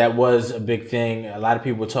Month, so that was a big thing. A lot of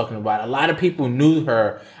people were talking about it. A lot of people knew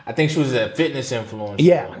her. I think she was a fitness influencer.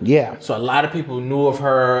 Yeah. So a lot of people knew of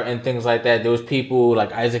her and things like that. There was people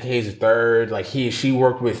like Isaac Hayes III, like she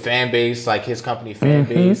worked with Fanbase, like his company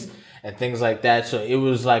Fanbase, and things like that. So it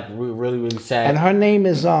was like really, really sad. And her name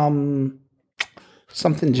is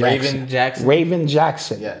something Jackson. Raven Jackson. Raven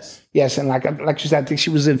Jackson. Yes. Yes, and like you said, I think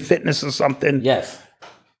she was in fitness or something. Yes.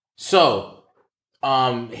 So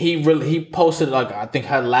he posted, like, I think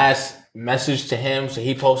her last message to him. So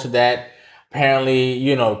he posted that. Apparently,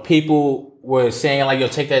 people were saying like, yo,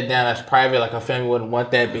 take that down. That's private. Like, her family wouldn't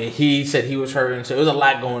want that. But he said he was hurting. So it was a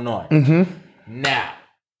lot going on. Now,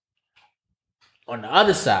 on the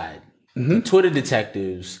other side, the Twitter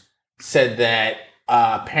detectives said that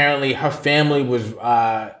apparently her family was,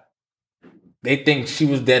 they think she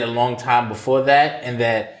was dead a long time before that. And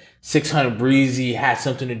that 600 Breezy had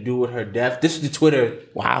something to do with her death. This is the Twitter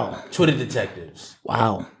detectives.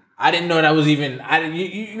 Wow. I didn't know that was even.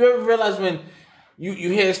 You ever realize when you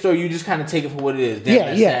hear a story, you just kind of take it for what it is.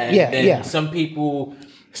 Then some people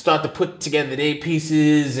start to put together their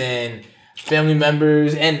pieces and family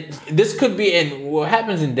members, and this could be. And what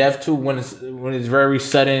happens in death too, when it's very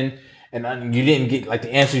sudden and you didn't get like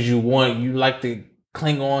the answers you want, you like to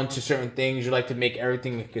cling on to certain things. You like to make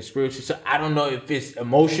everything a conspiracy. So I don't know if it's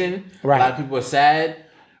emotion. Right. A lot of people are sad.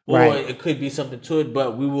 Or it could be something to it,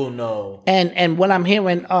 but we will know. And what I'm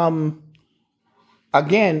hearing,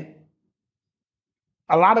 again,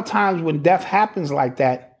 a lot of times when death happens like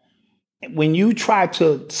that, when you try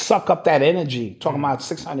to suck up that energy, talking about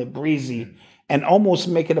 600 Breezy, and almost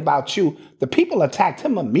make it about you, the people attacked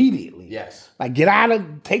him immediately. Yes. Like,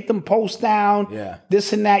 take them posts down,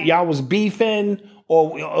 this and that. Y'all was beefing,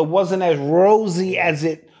 or it wasn't as rosy as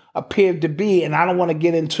it appeared to be. And I don't want to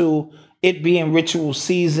get into it being ritual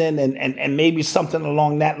season and maybe something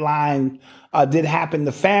along that line did happen.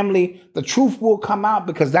 The family, the truth will come out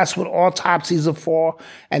because that's what autopsies are for.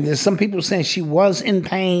 And there's some people saying she was in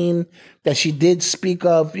pain, that she did speak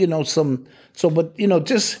of,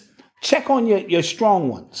 just check on your strong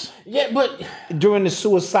ones. Yeah, but during the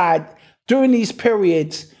suicide, during these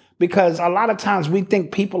periods, because a lot of times we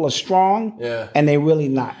think people are strong, and they really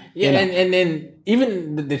not. Yeah, and then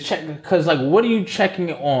even the check, because like, what are you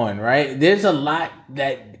checking on, right? There's a lot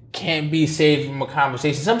that can't be saved from a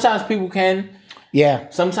conversation. Sometimes people can. Yeah.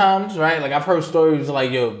 Sometimes, right? Like, I've heard stories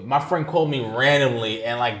like, yo, my friend called me randomly,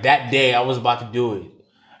 and like that day I was about to do it.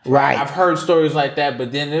 Right. I've heard stories like that,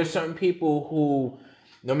 but then there's certain people who,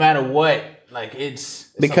 no matter what, like it's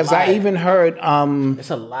because I even heard it's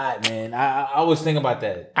a lot, man. I always think about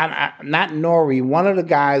that. Not Nori, one of the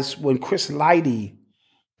guys, when Chris Lighty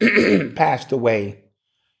passed away,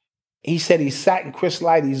 he said he sat in Chris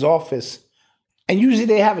Lighty's office, and usually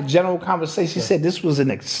they have a general conversation. He said this was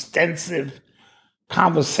an extensive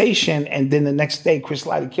conversation, and then the next day Chris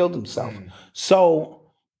Lighty killed himself. So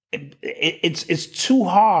it's too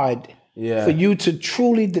hard for you to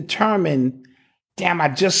truly determine, damn, I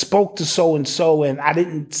just spoke to so-and-so and I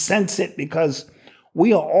didn't sense it, because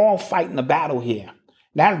we are all fighting a battle here.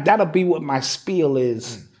 That'll be what my spiel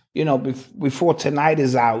is, before tonight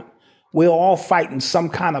is out. We're all fighting some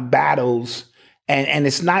kind of battles, and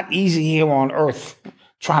it's not easy here on earth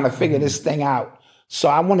trying to figure this thing out. So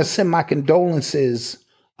I want to send my condolences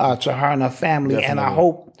to her and her family, and I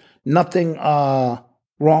hope nothing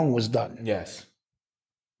wrong was done. Yes.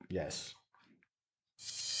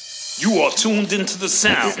 You are tuned into the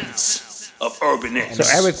sounds of Urban X. So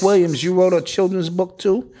Eric Williams, you wrote a children's book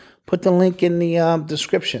too? Put the link in the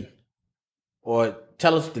description. Or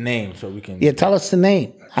tell us the name so we can... Yeah, tell us the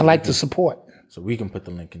name. I like to support. So we can put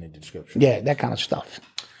the link in the description. Yeah, that kind of stuff.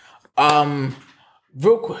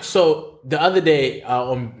 Real quick. So the other day,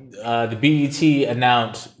 the BET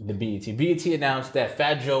announced that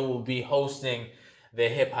Fat Joe will be hosting the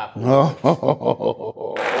Hip Hop Awards.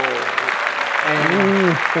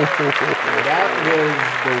 And that was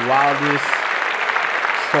the wildest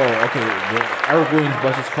troll. Okay, Eric Williams'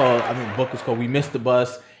 book is called "We Missed the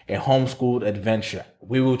Bus: A Homeschooled Adventure."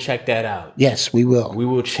 We will check that out. Yes, we will. We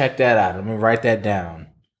will check that out. I'm gonna write that down.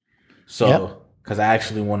 So. Because I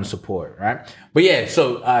actually want to support, right? But yeah,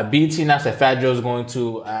 so BET announced that Fat Joe is going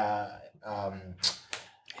to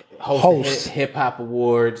host the Hip Hop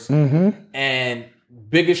Awards, and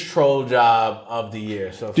biggest troll job of the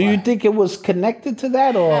year. So, do you think it was connected to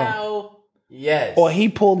that, or hell yes, or he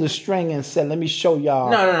pulled the string and said, "Let me show y'all,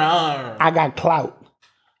 no, I got clout,"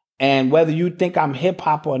 and whether you think I'm hip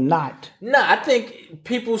hop or not, no, I think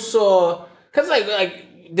people saw because like.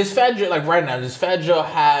 Does Fat Joe, like right now, does Fat Joe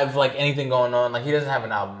have like anything going on? Like he doesn't have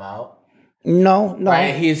an album out. No.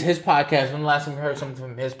 Right? His podcast. When the last time we heard something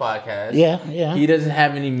from his podcast? Yeah. He doesn't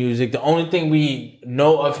have any music. The only thing we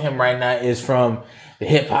know of him right now is from the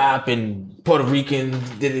hip hop and Puerto Ricans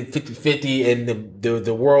did it 50-50 and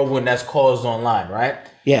the whirlwind that's caused online, right?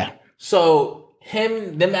 Yeah. So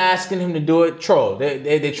them asking him to do it, troll.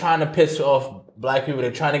 They're trying to piss off black people.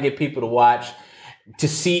 They're trying to get people to watch. To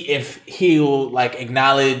see if he'll like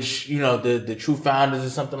acknowledge, the true founders or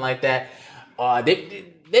something like that.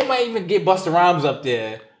 They might even get Busta Rhymes up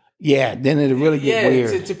there. Yeah, then it'll really get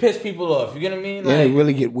weird. To piss people off. You get what I mean? Then it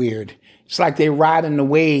really get weird. It's like they're riding the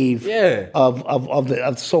wave of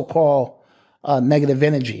the so-called negative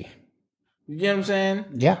energy. You get what I'm saying?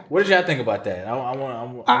 Yeah. What did y'all think about that?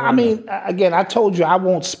 I mean, again, I told you I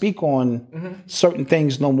won't speak on certain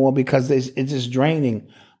things no more because it's just draining.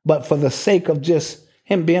 But for the sake of just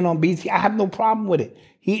him being on BET, I have no problem with it.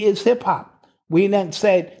 He is hip hop. We then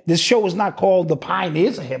said this show is not called The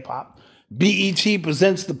Pioneers of Hip Hop. BET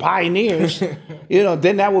presents The Pioneers.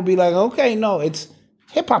 Then that would be like, okay, no, it's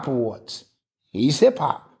Hip Hop Awards. He's hip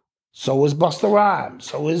hop. So is Busta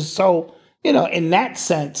Rhymes. In that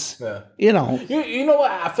sense, You know what?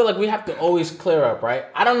 I feel like we have to always clear up, right?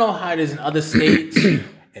 I don't know how it is in other states.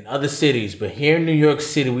 In other cities, but here in New York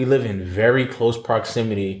City, we live in very close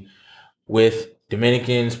proximity with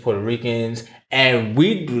Dominicans, Puerto Ricans, and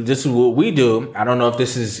this is what we do. I don't know if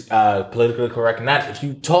this is politically correct or not. If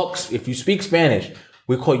you speak Spanish,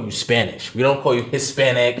 we call you Spanish. We don't call you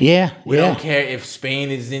Hispanic. We don't care if Spain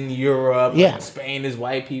is in Europe. Like Spain is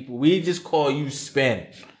white people. We just call you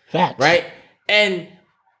Spanish. Facts. Right? And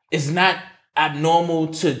it's not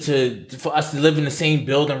abnormal for us to live in the same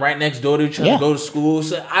building right next door to each other, go to school.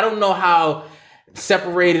 So I don't know how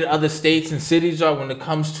separated other states and cities are when it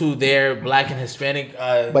comes to their black and Hispanic.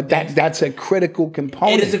 But that's a critical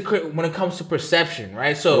component. It is when it comes to perception,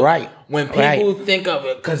 right? So when people think of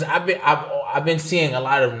it, because I've been seeing a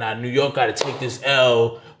lot of now New York got to take this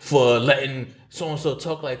L for letting so and so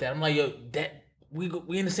talk like that. I'm like, yo,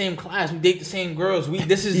 we in the same class. We date the same girls.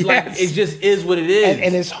 This is like, it just is what it is.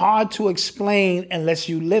 And it's hard to explain unless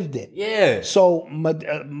you lived it. Yeah. So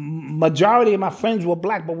majority of my friends were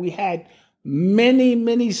black, but we had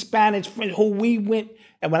many Spanish friends who we went,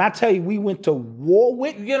 and when I tell you we went to war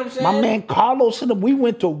with, you get what I'm saying? My man Carlos and them, we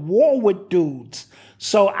went to war with dudes.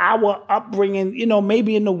 So our upbringing,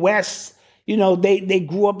 maybe in the West, they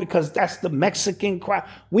grew up because that's the Mexican crowd.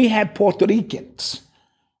 We had Puerto Ricans.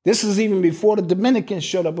 This is even before the Dominicans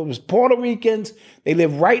showed up. It was Puerto Ricans. They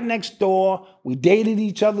lived right next door. We dated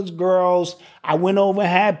each other's girls. I went over and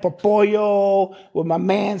had papollo with my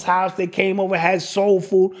man's house. They came over, had soul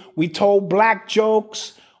food. We told black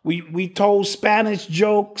jokes. We told Spanish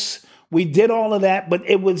jokes. We did all of that, but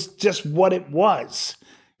it was just what it was.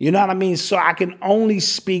 You know what I mean? So I can only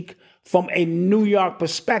speak from a New York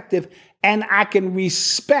perspective, and I can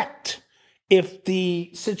respect if the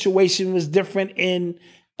situation was different in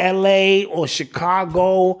LA or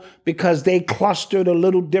Chicago because they clustered a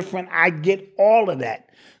little different. I get all of that.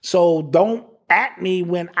 So don't at me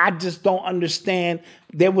when I just don't understand.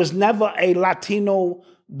 There was never a Latino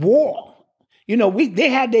war. They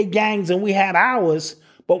had their gangs and we had ours,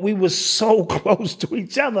 but we were so close to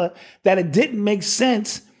each other that it didn't make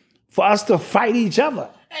sense for us to fight each other.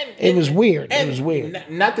 It was weird. It was weird.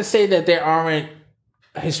 Not to say that there aren't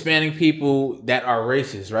Hispanic people that are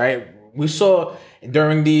racist, right? We saw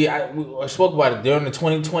during I spoke about it during the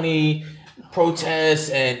 2020 protests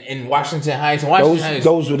and in Washington Heights.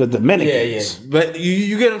 Those were the Dominicans. Yeah. But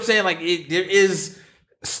you get what I'm saying? Like there is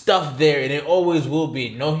stuff there, and it always will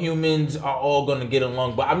be. No humans are all going to get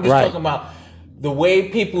along. But I'm just talking about the way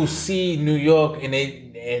people see New York, and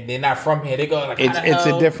and they're not from here. They go like, it's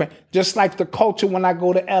a different. Just like the culture when I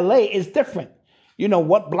go to LA is different. You know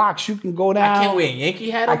what blocks you can go down. I can't wear a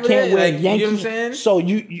Yankee hat. I can't wear like, Yankee. You know what I'm saying? So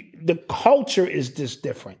the culture is just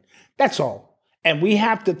different. That's all. And we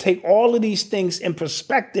have to take all of these things in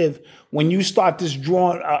perspective when you start this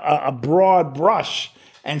drawing a broad brush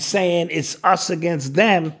and saying it's us against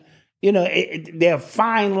them. You know, there are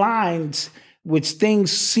fine lines which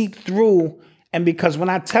things seep through. And because when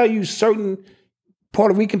I tell you certain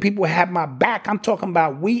Puerto Rican people have my back, I'm talking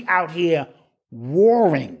about we out here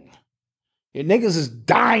warring. Your niggas is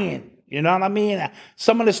dying. You know what I mean?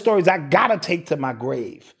 Some of the stories I gotta take to my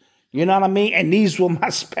grave. You know what I mean? And these were my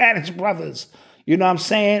Spanish brothers. You know what I'm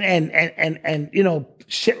saying? And you know,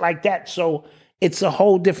 shit like that. So it's a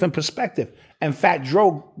whole different perspective. In fact,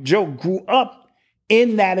 Joe grew up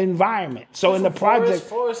in that environment. So in the project,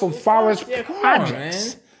 from Forest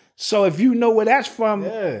Projects. So if you know where that's from,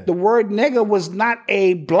 the word nigga was not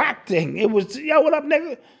a black thing. It was, yo, what up,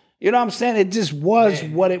 nigga? You know what I'm saying? It just was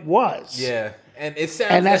what it was. Yeah. And it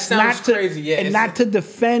sounds crazy. Yeah. And not to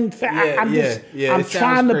defend. I'm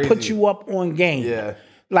trying to put you up on game. Yeah.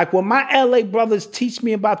 Like when my LA brothers teach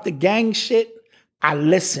me about the gang shit, I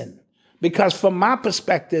listen. Because from my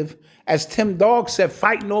perspective, as Tim Dog said,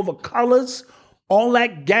 fighting over colors, all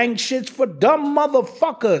that gang shit's for dumb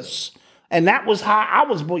motherfuckers. And that was how I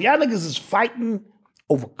was born. Y'all niggas is fighting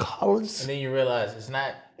over colors. And then you realize it's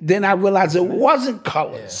not. Then I realized it wasn't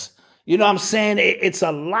colors. Yeah. You know what I'm saying? It's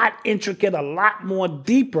a lot intricate, a lot more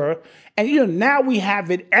deeper. And, you know, now we have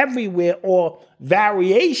it everywhere or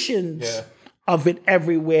variations of it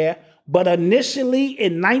everywhere. But initially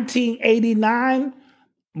in 1989,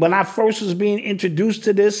 when I first was being introduced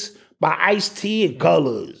to this by Ice-T and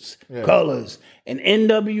Colors, and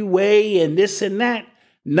NWA and this and that,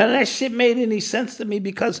 none of that shit made any sense to me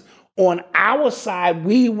because on our side,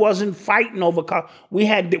 we wasn't fighting over color. We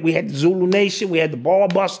had the Zulu Nation, we had the Ball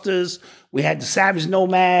Busters, we had the Savage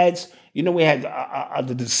Nomads, you know, we had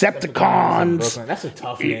the Decepticons. That's a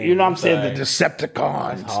tough name. You know what I'm saying? The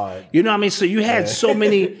Decepticons. That's hard. You know what I mean? So you had so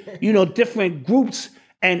many, you know, different groups.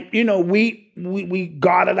 And, you know, we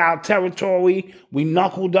guarded our territory. We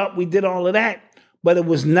knuckled up. We did all of that. But it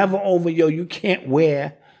was never over, yo, you can't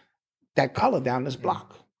wear that color down this block.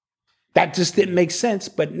 That just didn't make sense.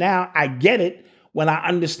 But now I get it when I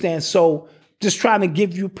understand. So just trying to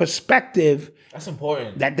give you perspective. That's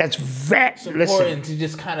important. That's very important to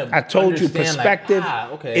just kind of. I told you perspective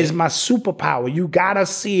is my superpower. You gotta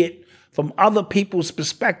see it from other people's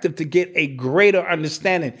perspective to get a greater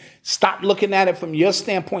understanding. Stop looking at it from your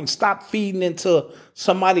standpoint. Stop feeding into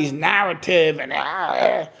somebody's narrative and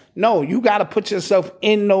no, you gotta put yourself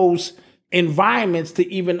in those environments to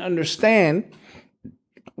even understand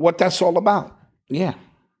what that's all about. Yeah.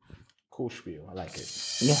 Cool spiel. I like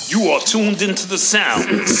it. Yeah. You are tuned into the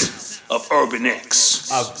sounds of Urban X.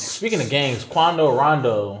 Speaking of gangs, Quando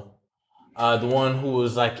Rondo, the one who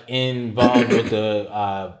was like involved with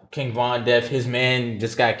the King Von death, his man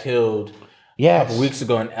just got killed a couple weeks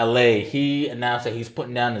ago in LA. He announced that he's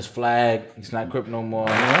putting down his flag. He's not Crip no more.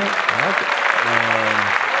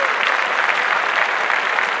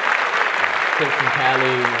 Kids from Cali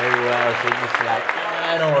and everywhere else, they're just like,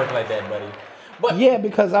 I don't work like that, buddy. But yeah,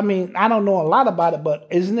 because I mean, I don't know a lot about it, but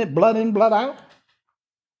isn't it blood in, blood out?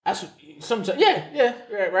 That's sometimes,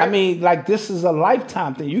 right. I mean, like this is a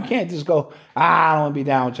lifetime thing. You can't just go, I don't want to be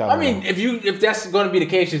down with y'all. I mean, if that's going to be the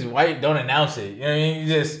case, just why don't announce it? You know what I mean?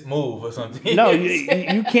 You just move or something. No,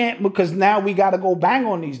 you can't because now we got to go bang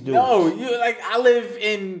on these dudes. No, you like I live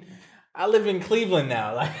in Cleveland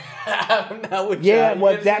now. Like I'm not with y'all. Yeah,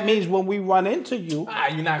 what that means when we run into you,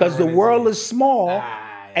 because the world is small.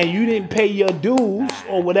 And you didn't pay your dues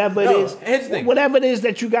or whatever it is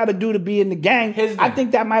that you got to do to be in the gang. I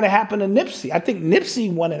think that might have happened to Nipsey. I think Nipsey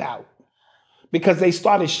wanted out because they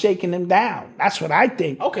started shaking him down. That's what I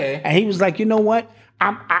think. Okay. And he was like, you know what?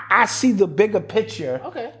 I see the bigger picture.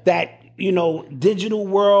 Okay. That, you know, digital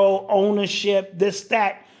world, ownership, this,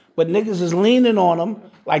 that. But niggas is leaning on them.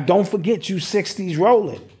 Like, don't forget you 60s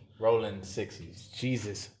rolling. Rolling 60s.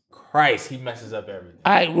 Jesus Christ, he messes up everything.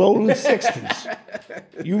 All right, rolling 60s.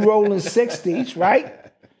 You rolling 60s, right?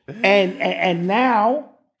 And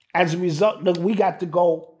now, as a result, look, we got to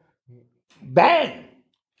go bang.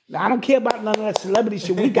 Now, I don't care about none of that celebrity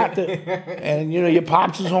shit. We got to, and you know, your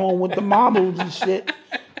pops is home with the marbles and shit,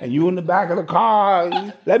 and you in the back of the car.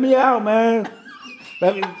 Let me out, man.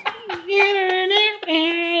 Let me,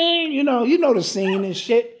 you know the scene and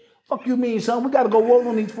shit. Fuck you mean, son? We got to go roll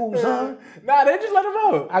on these fools, son. Nah, they just let him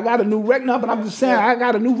out. I got a new record, no, but I'm just saying, I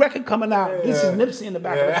got a new record coming out. This is Nipsey in the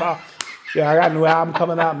back of the car. Yeah, I got a new album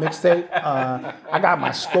coming out, mixtape. I got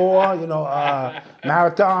my store,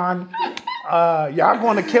 marathon. Y'all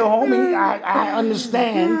going to kill homie? I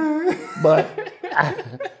understand, but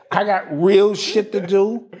I got real shit to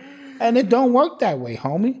do, and it don't work that way,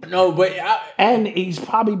 homie. No, but and he's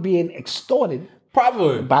probably being extorted,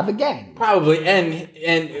 probably by the gang, probably. And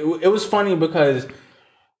it was funny because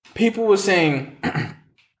people were saying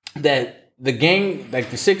that the gang, like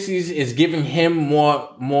the 60s, is giving him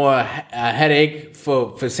more headache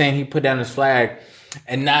for saying he put down his flag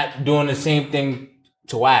and not doing the same thing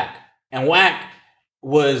to Wack. And Wack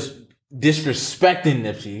was disrespecting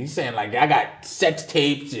Nipsey. He's saying like, I got sex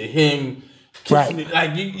tapes of him kissing me.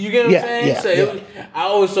 Like you get what I'm saying? I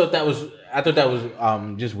always thought that was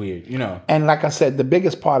just weird, And like I said, the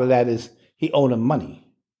biggest part of that is he owed him money.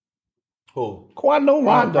 Who? Quando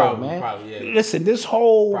Rondo, man. Probably, yeah. Listen, this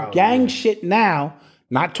whole gang shit now,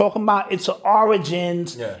 not talking about its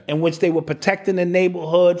origins in which they were protecting the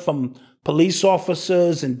neighborhood from police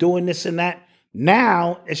officers and doing this and that.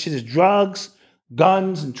 Now, it's just drugs,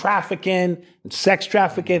 guns, and trafficking, and sex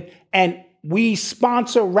trafficking. And we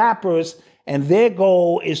sponsor rappers, and their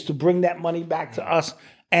goal is to bring that money back to us.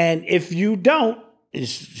 And if you don't,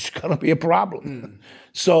 it's going to be a problem.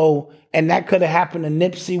 So, and that could have happened to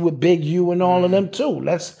Nipsey with Big U and all of them too.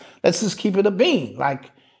 Let's just keep it a bean. Like,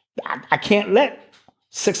 I can't let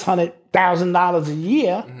 $600,000 a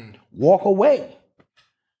year walk away.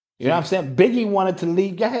 You know what I'm saying? Biggie wanted to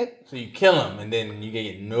leave. Go ahead. So you kill him and then you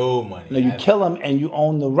get no money. No, you kill him and you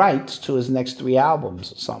own the rights to his next 3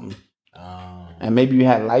 albums or something. And maybe you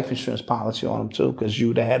had a life insurance policy on him too, because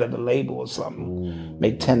you the head of the label or something. Ooh.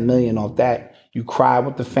 Make $10 million off that. You cry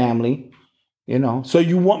with the family. So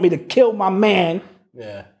you want me to kill my man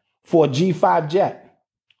for a G5 jet.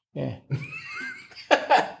 Yeah.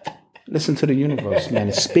 Listen to the universe, man.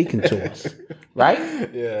 It's speaking to us. Right?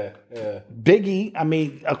 Yeah.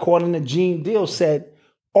 Biggie, according to Gene Deal, said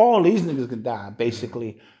all these niggas can die,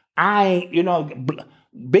 basically.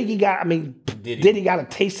 Biggie got, Diddy got a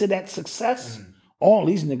taste of that success. All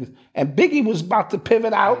these niggas. And Biggie was about to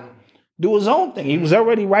pivot out. Do his own thing. He was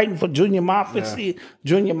already writing for Junior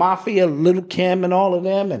Mafia, Little Kim, and all of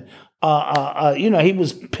them, and he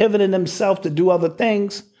was pivoting himself to do other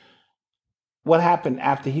things. What happened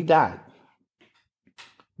after he died?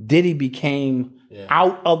 Diddy became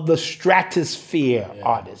out of the stratosphere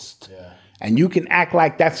artist, and you can act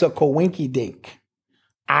like that's a coinky dink.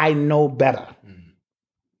 I know better.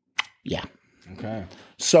 Yeah. Okay.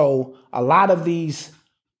 So a lot of these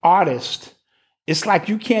artists. It's like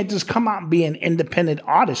you can't just come out and be an independent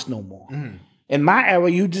artist no more. In my era,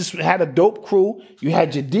 you just had a dope crew. You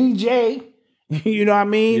had your DJ, you know what I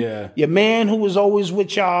mean? Yeah. Your man who was always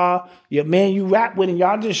with y'all, your man you rap with, and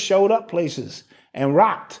y'all just showed up places and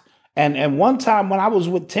rocked. And one time when I was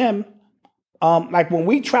with Tim, like when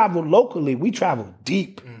we traveled locally, we traveled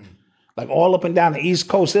deep. Like all up and down the East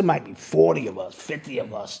Coast, there might be 40 of us, 50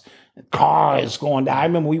 of us. Cars going down. I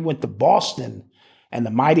remember we went to Boston. And the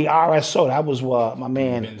mighty RSO, that was my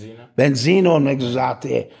man Benzino and niggas was out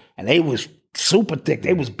there. And they was super thick.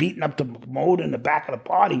 They was beating up the promoter in the back of the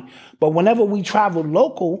party. But whenever we traveled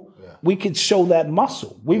local, we could show that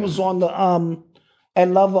muscle. We was on the Yo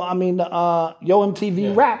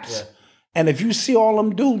MTV Raps. Yeah. And if you see all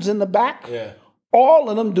them dudes in the back, all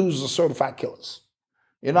of them dudes are certified killers.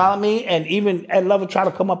 You know what I mean? And even Ed Lover tried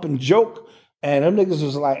to come up and joke. And them niggas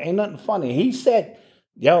was like, ain't nothing funny. He said,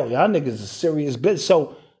 yo, y'all niggas is serious business.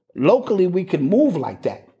 So locally, we could move like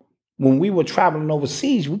that. When we were traveling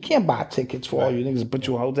overseas, we can't buy tickets for all you niggas and put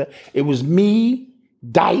you in a hotel. It was me,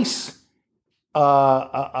 Dice,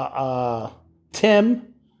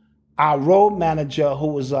 Tim, our road manager, who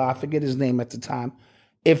was, I forget his name at the time.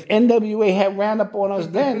 If NWA had ran up on us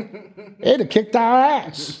then, they'd have kicked our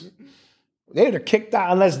ass. They'd have kicked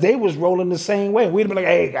out unless they was rolling the same way. We'd have been like,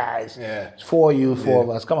 hey, guys, it's for you, four of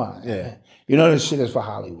us. Come on. Yeah. You know this shit is for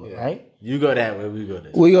Hollywood, right? You go that way, we go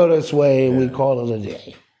this way. We go this way, we call it a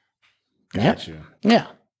day. Got you. Yeah.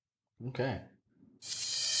 Okay.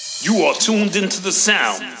 You are tuned into the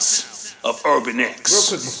sounds of Urban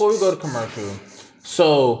X. Real quick, before we go to commercial,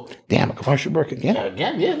 so... Damn, a commercial break again?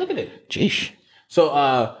 Yeah, look at it. Jeez. So,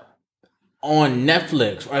 on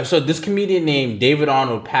Netflix, right? So this comedian named David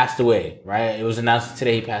Arnold passed away, right? It was announced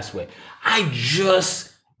today he passed away. I just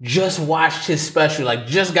watched his special, like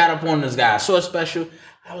just got up on this guy. I saw a special.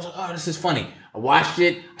 I was like, oh, this is funny. I watched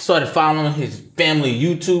it, started following his family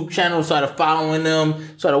YouTube channel, started following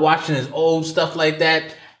them, started watching his old stuff like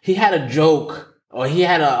that. He had a joke, or he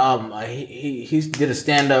had he did a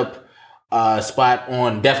stand-up spot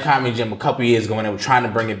on Def Comedy Jam a couple years ago when they were trying to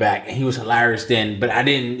bring it back, and he was hilarious then, but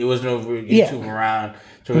it wasn't over YouTube around.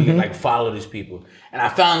 so we can like follow these people. And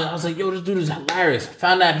I was like, yo, this dude is hilarious.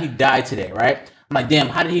 Found out he died today, right? I'm like, damn,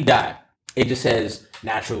 how did he die? It just says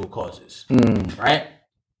natural causes, right?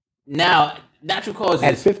 Now, natural causes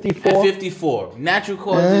at 54. At 54, natural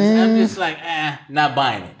causes. I'm just like, not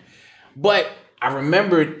buying it. But I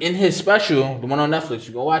remembered in his special, the one on Netflix,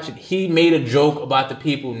 you go watch it. He made a joke about the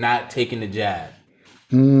people not taking the jab.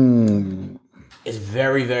 It's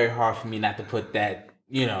very, very hard for me not to put that,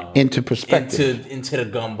 into perspective, into the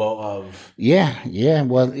gumbo of. Yeah.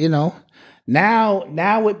 Well,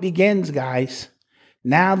 now it begins, guys.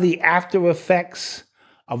 Now the after effects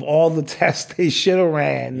of all the tests they should have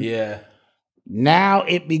ran. Yeah. Now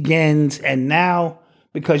it begins, and now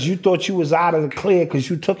because you thought you was out of the clear because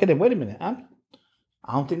you took it, and wait a minute, I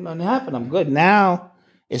don't think nothing happened. I'm good. Now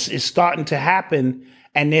it's starting to happen,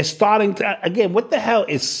 and they're starting to again. What the hell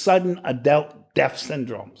is sudden adult death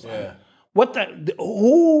syndrome? Yeah.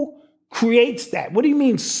 Who creates that? What do you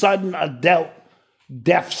mean sudden adult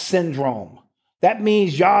death syndrome? That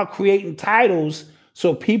means y'all creating titles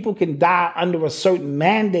so people can die under a certain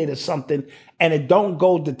mandate or something, and it don't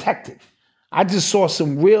go detected. I just saw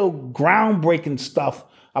some real groundbreaking stuff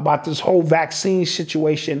about this whole vaccine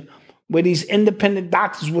situation where these independent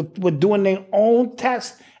doctors were doing their own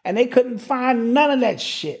tests and they couldn't find none of that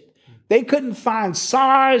shit. They couldn't find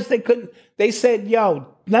SARS. They said, yo,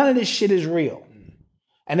 none of this shit is real.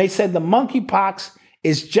 And they said the monkeypox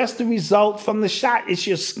is just the result from the shot. It's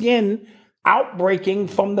your skin outbreaking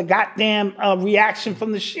from the goddamn reaction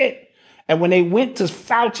from the shit. And when they went to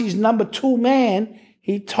Fauci's number 2 man,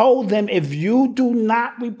 he told them, if you do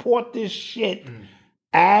not report this shit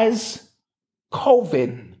as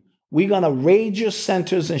COVID, we're going to raid your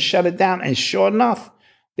centers and shut it down. And sure enough,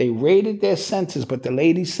 they raided their centers. But the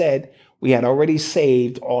lady said we had already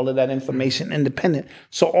saved all of that information independent.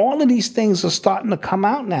 So all of these things are starting to come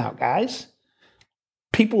out now, guys.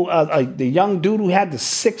 People, the young dude who had the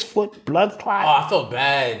 6-foot blood clot. Oh, I felt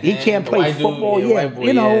bad. He can't play football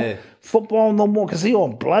yet. Football no more because he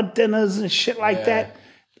on blood thinners and shit like that.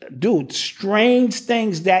 Dude, strange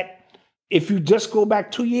things that if you just go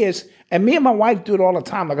back 2 years, and me and my wife do it all the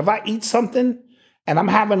time. Like if I eat something and I'm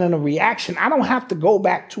having a reaction, I don't have to go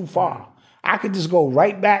back too far. I could just go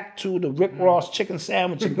right back to the Rick Ross chicken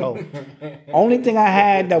sandwich and go. Only thing I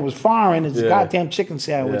had that was foreign is the goddamn chicken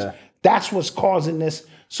sandwich. Yeah. That's what's causing this.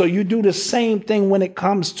 So you do the same thing when it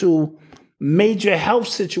comes to major health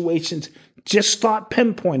situations. Just start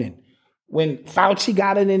pinpointing. When Fauci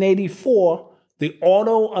got it in 1984, the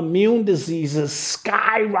autoimmune diseases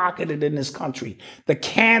skyrocketed in this country. The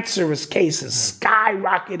cancerous cases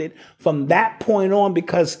skyrocketed from that point on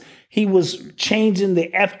because he was changing the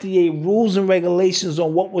FDA rules and regulations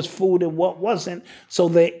on what was food and what wasn't. So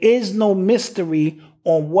there is no mystery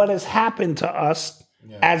on what has happened to us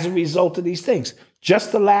as a result of these things.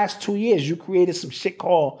 Just the last 2 years, you created some shit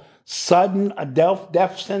called sudden adult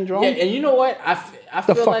death syndrome. Yeah, and you know what? I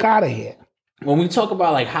feel the fuck out of here. When we talk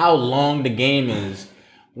about like how long the game is,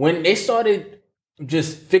 when they started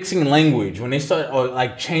just fixing language, when they started or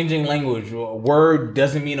like changing language, a word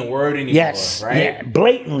doesn't mean a word anymore. Yes, right? Yeah,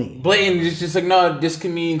 blatantly. It's just like no, this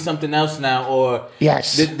can mean something else now. Or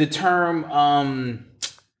the term.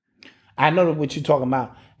 I know what you're talking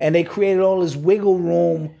about. And they created all this wiggle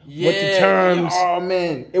room with the terms. Oh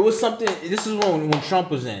man, it was something. This is when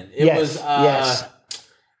Trump was in. It was.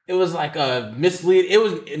 It was like a mislead. It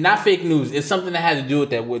was not fake news. It's something that had to do with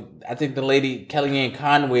that. With I think the lady Kellyanne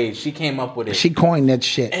Conway, she came up with it. She coined that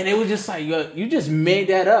shit. And it was just like, you just made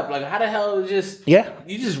that up. Like how the hell just you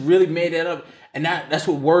just really made that up. And that's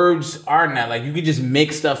what words are now. Like you could just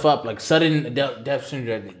make stuff up. Like sudden death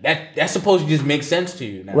syndrome. That's supposed to just make sense to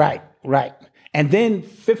you now. Right. And then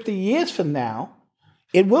 50 years from now,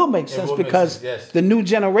 it will make sense because the new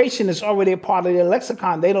generation is already a part of their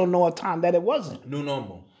lexicon. They don't know a time that it wasn't. New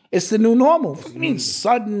normal. It's the new normal. It means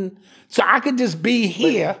sudden. So I could just be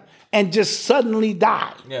here and just suddenly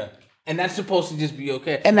die. Yeah. And that's supposed to just be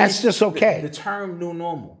okay. And that's just okay. The term new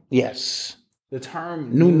normal. Yes. The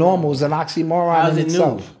term new normal is an oxymoron in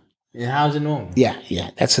itself. And how's it normal? Yeah.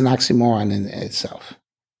 That's an oxymoron in itself.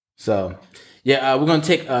 So, we're going to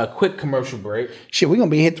take a quick commercial break. Shit, we're going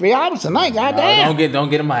to be here 3 hours tonight. Goddamn. Don't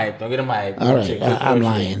get them hyped. Don't get them hyped. All right. I'm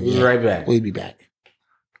lying. We'll be right back. We'll be back.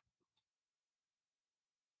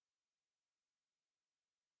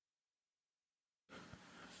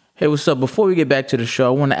 Hey, what's up? Before we get back to the show,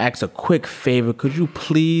 I want to ask a quick favor. Could you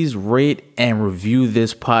please rate and review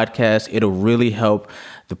this podcast? It'll really help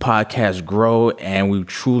the podcast grow, and we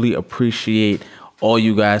truly appreciate all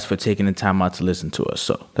you guys for taking the time out to listen to us.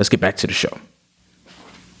 So let's get back to the show.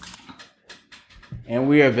 And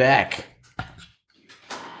we are back.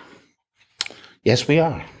 Yes, we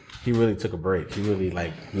are. He really took a break. He really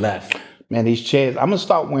like left. Man, these chairs. I'm gonna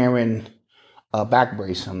start wearing a back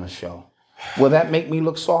brace on the show. Will that make me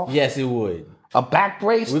look soft? Yes, it would. A back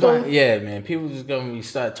brace? Yeah, man. People just gonna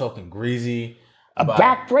start talking greasy. A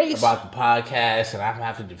back brace about the podcast, and I'm gonna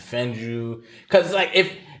have to defend you because, like,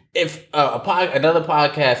 if another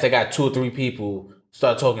podcast that got 2 or 3 people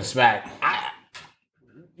start talking smack,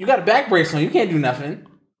 you got a back brace on, you can't do nothing.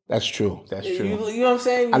 That's true. That's true. You know what I'm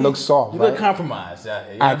saying? I look soft. You look compromised.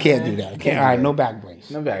 I can't do that. All right, no back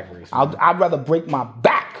brace. No back brace. I'd rather break my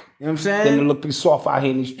back. You know what I'm saying? Than to look be soft out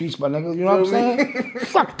here in these streets, my nigga. You know what I'm saying?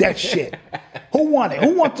 Fuck that shit. Who want it?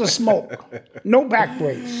 Who wants to smoke? No back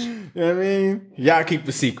brace. You know what I mean? Y'all keep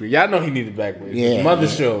the secret. Y'all know he needed back brace. Yeah. Mother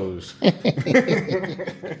shows.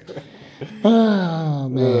 Oh,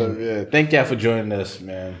 man. Yeah. Thank y'all for joining us,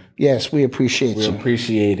 man. Yes, we appreciate you.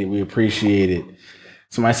 We appreciate it.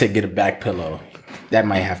 Somebody said get a back pillow. That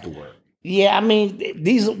might have to work. Yeah, I mean,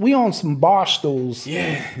 we on some bar stools.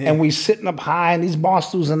 Yeah. And we sitting up high, and these bar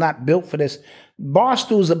stools are not built for this. Bar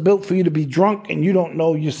stools are built for you to be drunk, and you don't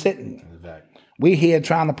know you're sitting. Exactly. We're here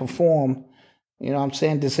trying to perform. You know what I'm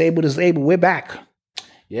saying? Disabled. We're back.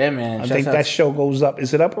 Yeah, man. I think that show goes up.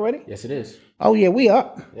 Is it up already? Yes, it is. Oh, yeah, we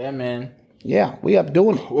up. Yeah, man. Yeah, we up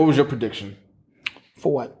doing it. What was your prediction?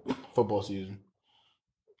 For what? Football season.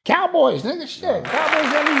 Cowboys, nigga, shit.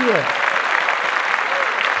 Cowboys every year.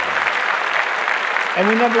 And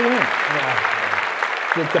we never win.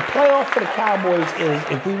 The playoff for the Cowboys is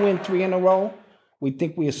if we win 3 in a row, we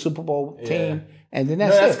think we're a Super Bowl team. And then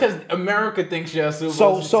that's because America thinks you're a Super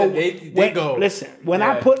Bowl. So they go. Listen, when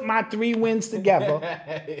I put my 3 wins together,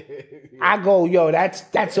 I go, yo,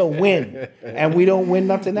 that's a win. And we don't win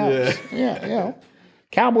nothing else. Yeah, you know.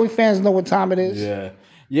 Cowboy fans know what time it is. Yeah.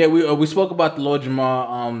 Yeah, we spoke about the Lord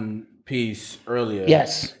Jamar piece earlier.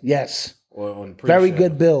 Yes. On the Very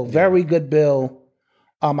good bill. Very good bill.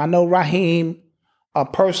 I know Raheem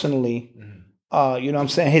personally. You know what I'm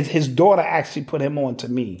saying? His daughter actually put him on to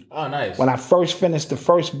me. Oh, nice. When I first finished the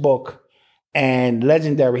first book, and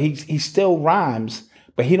Legendary, he still rhymes,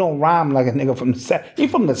 but he don't rhyme like a nigga from the 70s. He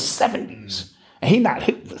from the 70s. And he not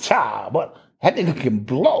hit the child, but that nigga can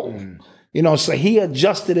blow. You know, so he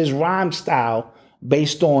adjusted his rhyme style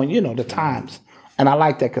based on, you know, the times. And I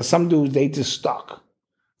like that because some dudes, they just stuck.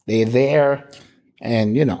 They're there.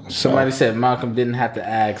 And, you know, so. Somebody said Malcolm didn't have to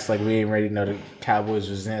ask, like, we ain't ready to know the Cowboys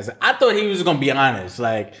was in. I thought he was going to be honest.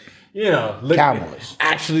 Like, you know, Cowboys.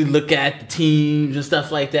 Actually look at the teams and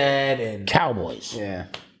stuff like that. And Cowboys. Yeah.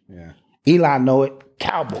 Eli know it.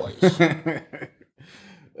 Cowboys.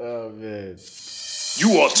 Oh, man.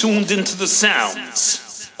 You are tuned into the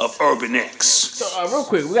sounds of Urban X. So, real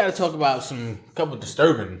quick, we got to talk about a couple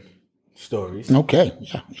disturbing stories. Okay.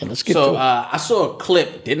 Yeah, let's get to it. I saw a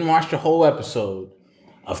clip, didn't watch the whole episode,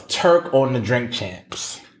 of Turk on the Drink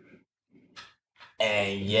Champs.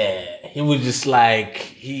 And yeah, he was just like,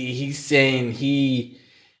 he's saying he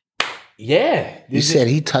said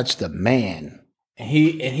he touched a man. And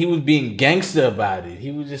he was being gangster about it.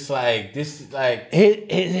 He was just like, this is like.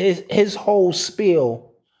 His whole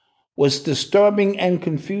spiel was disturbing and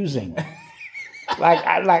confusing.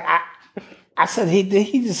 I said, did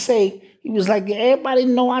he just say, he was like, everybody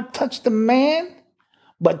know I touched the man,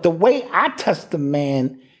 but the way I touched the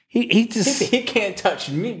man, he can't touch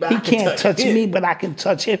me, but he can't touch me, but I can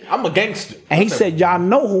touch him. I'm a gangster. And he said, y'all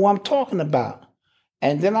know who I'm talking about.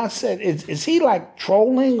 And then I said, is he like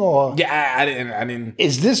trolling or? Yeah, I didn't.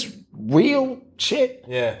 Is this real shit?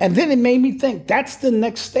 Yeah. And then it made me think, that's the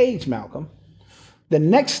next stage, Malcolm. The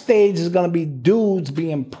next stage is going to be dudes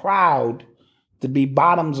being proud to be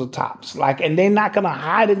bottoms or tops. And they're not going to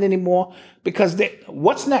hide it anymore because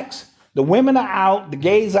what's next? The women are out, the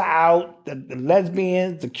gays are out, the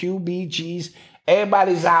lesbians, the QBGs,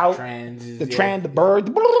 everybody's out. The birds,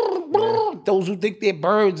 those who think they're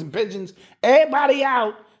birds and pigeons, everybody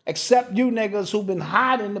out except you niggas who've been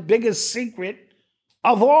hiding the biggest secret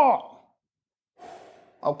of all.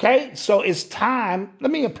 Okay? So it's time. Let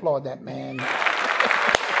me applaud that man.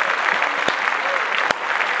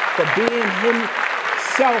 For being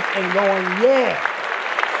himself and going, yeah.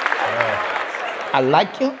 I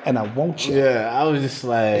like you and I want you. Yeah, I was just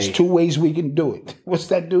like. There's 2 ways we can do it. What's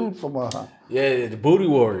that dude from? Yeah, the Booty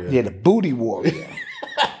Warrior. Yeah, the Booty Warrior.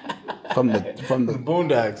 from the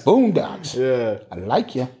Boondocks. Boondocks. Yeah. I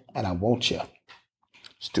like you and I want you.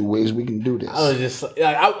 There's 2 ways we can do this. I was just like,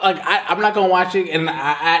 I'm not gonna watch it, and I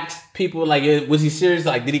asked people like, was he serious?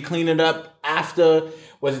 Like, did he clean it up after?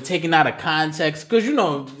 Was it taken out of context? Because you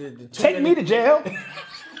know, take me to jail.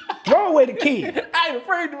 Throw away the key.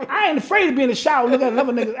 I ain't afraid to be in the shower looking at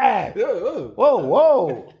another nigga's ass.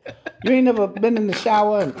 Whoa. You ain't never been in the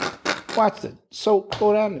shower and Watch it. So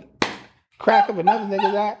go down the crack of another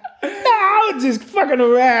nigga's eye. Nah, I was just fucking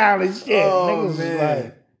around and shit. Niggas was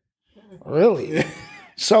like, really?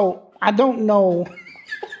 So I don't know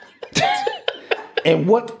in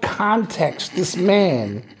what context this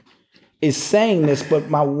man is saying this, but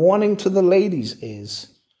my warning to the ladies is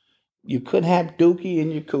you could have Dookie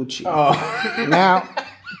in your coochie. Oh. Now,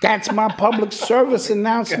 that's my public service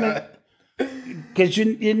announcement. Because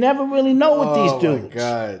you never really know with these dudes. Oh, my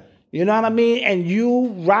God. You know what I mean? And you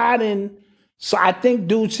riding. So I think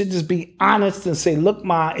dudes should just be honest and say, look,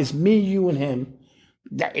 Ma, it's me, you, and him.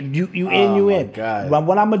 You in. God. But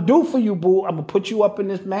what I'm going to do for you, boo, I'm going to put you up in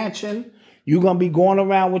this mansion. You're going to be going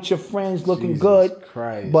around with your friends looking Jesus good.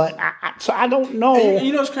 Christ. But I don't know. And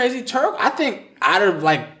you know what's crazy? Turk, I think out of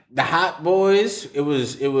like the hot boys, it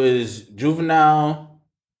was Juvenile,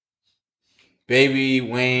 Baby,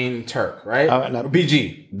 Wayne, Turk, right? No,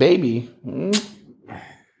 BG. Baby. You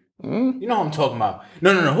know what I'm talking about.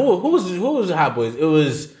 No. Who was the hot boys? It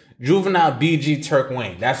was Juvenile, BG, Turk,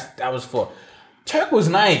 Wayne. That was four. Turk was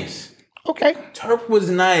nice. Okay. Turk was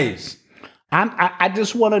nice. I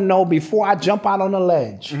just want to know before I jump out on the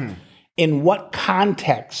ledge, in what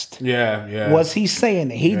context was he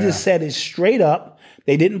saying it? He just said it straight up.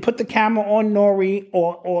 They didn't put the camera on Nori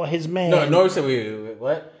or his man. No, Nori said, wait,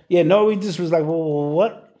 what? Yeah, Nori just was like, well,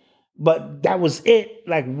 what? But that was it.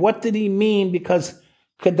 Like, what did he mean? Because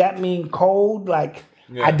could that mean cold? Like,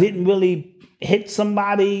 I didn't really hit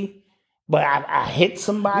somebody. But I hit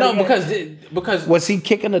somebody. No, because was he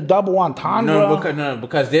kicking a double entendre? No,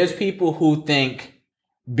 because there's people who think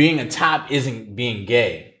being a top isn't being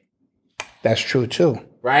gay. That's true too,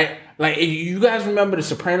 right? Like you guys remember the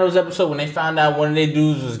Sopranos episode when they found out one of their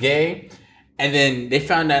dudes was gay, and then they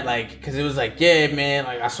found out like because it was like yeah man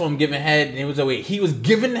like I saw him giving head and it was like he was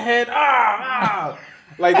giving head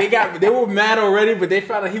Like they were mad already, but they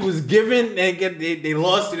found out he was giving and they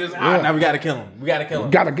lost it. Now we gotta kill him.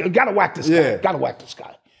 Gotta whack this guy. Gotta whack this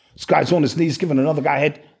guy. This guy's on his knees giving another guy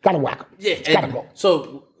head. Gotta whack him. Yeah, gotta go.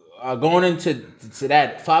 So going into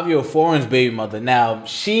that, Fabio Foreign's baby mother. Now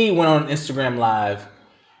she went on Instagram Live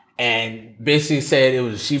and basically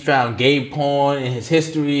said she found gay porn in his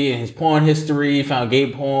history, in his porn history. Found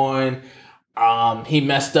gay porn. He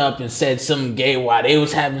messed up and said something gay while they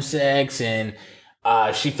was having sex and.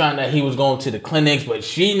 She found out he was going to the clinics, but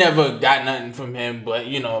she never got nothing from him. But,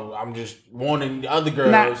 I'm just warning the other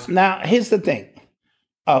girls. Now here's the thing.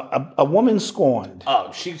 A woman scorned.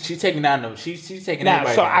 Oh, she's taking down she's taking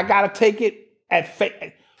everybody so down. I got to take it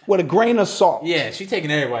with a grain of salt. Yeah, she's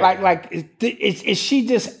taking everybody down. Like is she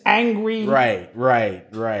just angry?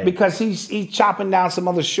 Right. Because he's chopping down some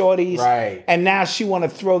other shorties. Right. And now she want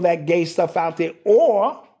to throw that gay stuff out there.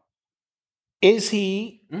 Or is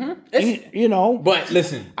he... Mm-hmm. But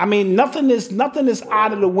listen, I mean, nothing is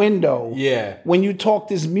out of the window. Yeah. When you talk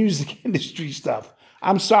this music industry stuff,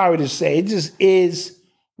 I'm sorry to say, it just is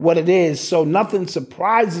what it is. So nothing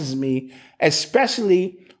surprises me,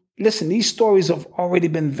 especially. Listen, these stories have already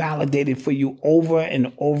been validated for you over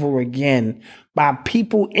and over again by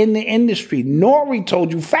people in the industry. Nori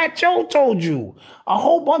told you, Fat Joe told you. A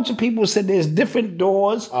whole bunch of people said there's different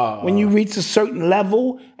doors when you reach a certain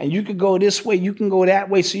level and you can go this way, you can go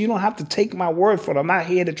that way. So you don't have to take my word for it. I'm not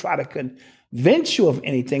here to try to convince you of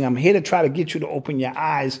anything. I'm here to try to get you to open your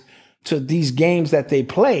eyes to these games that they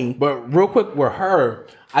play. But real quick with her,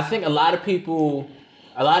 I think a lot of people,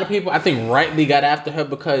 I think, rightly got after her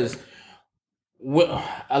because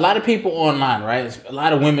a lot of people online, right? A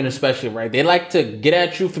lot of women especially, right? They like to get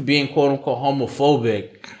at you for being quote unquote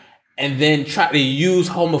homophobic and then try to use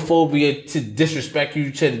homophobia to disrespect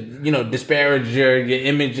you, to, disparage your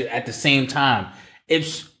image at the same time.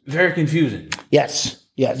 It's very confusing. Yes.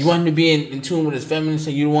 You want him to be in tune with his feminist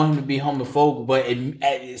and you don't want him to be homophobic, but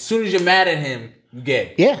as soon as you're mad at him, you're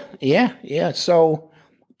gay. Yeah. So...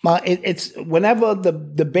 it's whenever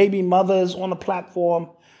the baby mother's on the platform,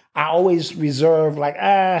 I always reserve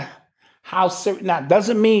how certain. Now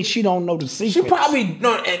doesn't mean she don't know the secrets. She probably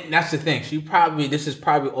no, and that's the thing. This is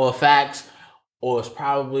probably all facts, or it's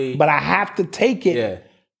probably. But I have to take it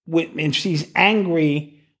and she's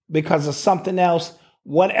angry because of something else.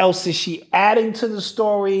 What else is she adding to the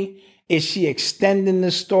story? Is she extending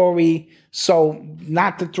the story? So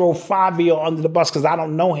not to throw Fabio under the bus because I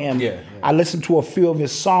don't know him. Yeah. I listened to a few of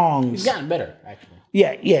his songs. He's gotten better, actually.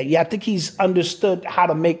 Yeah. I think he's understood how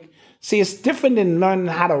to make... See, it's different than learning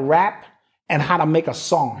how to rap and how to make a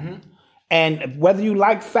song. Mm-hmm. And whether you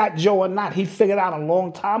like Fat Joe or not, he figured out a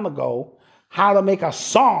long time ago how to make a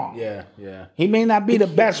song. Yeah. He may not be the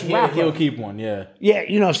best rapper. He'll keep one, yeah.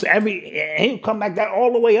 Yeah, so he'll come like that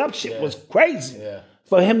all the way up. Shit was crazy. Yeah.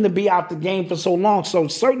 for him to be out the game for so long. So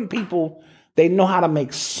certain people, they know how to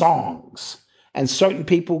make songs, and certain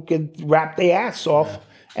people can rap their ass off,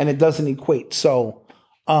 and it doesn't equate. So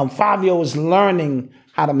Fabio is learning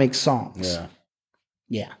how to make songs.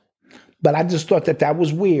 Yeah. But I just thought that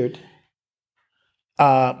was weird.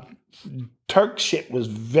 Turk shit was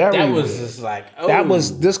very That was weird. just like, That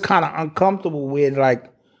was this kind of uncomfortable weird,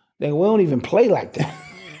 like, we don't even play like that.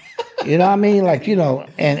 You know what I mean? Like,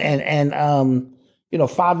 and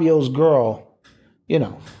Fabio's girl,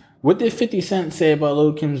 What did 50 Cent say about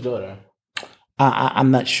Lil' Kim's daughter?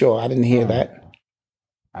 I'm not sure. I didn't hear that.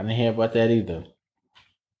 I didn't hear about that either.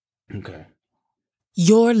 Okay.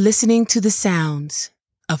 You're listening to the sounds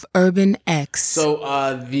of Urban X. So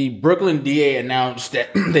the Brooklyn DA announced that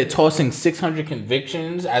they're tossing 600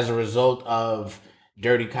 convictions as a result of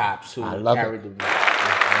dirty cops who carried the...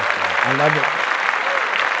 I love it.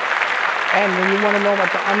 And when you want to know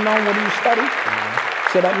about the unknown, what do you study?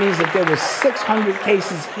 So that means that there were 600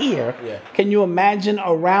 cases here. Yeah. Can you imagine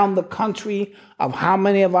around the country of how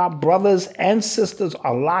many of our brothers and sisters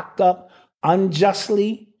are locked up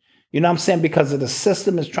unjustly? You know what I'm saying? Because of the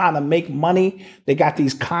system is trying to make money. They got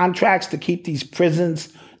these contracts to keep these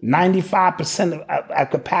prisons 95% at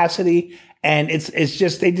capacity. And it's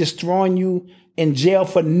just, they just throwing you in jail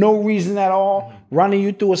for no reason at all, running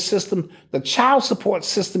you through a system. The child support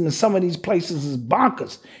system in some of these places is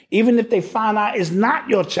bonkers. Even if they find out it's not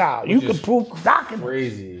your child, you can prove documents.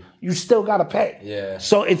 Crazy. You still gotta pay. Yeah.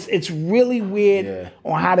 So it's really weird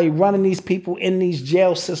on how they running these people in these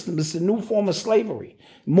jail systems. It's a new form of slavery.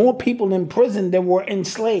 More people in prison than were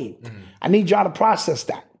enslaved. I need y'all to process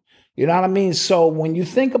that. You know what I mean? So when you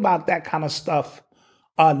think about that kind of stuff,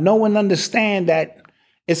 know and understand that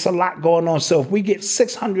it's a lot going on. So if we get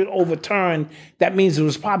 600 overturned, that means it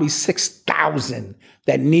was probably 6,000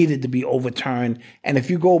 that needed to be overturned. And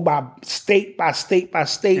if you go by state by state by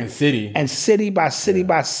state, and city by city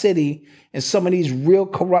by city, in some of these real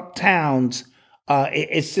corrupt towns,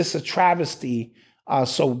 it's just a travesty.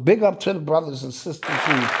 So big up to the brothers and sisters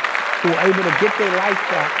who are able to get their life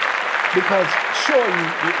back. Because sure,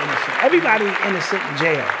 you're innocent. Everybody innocent in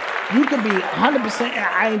jail. You could be 100%,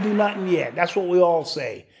 I ain't do nothing yet. That's what we all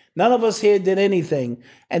say. None of us here did anything.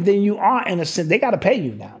 And then you are innocent. They got to pay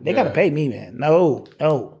you now. They got to pay me, man. No.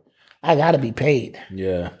 I got to be paid.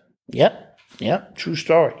 Yeah. Yep. True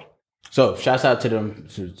story. So, shouts out to them,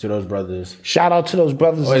 to those brothers. Shout out to those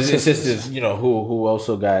brothers and sisters, who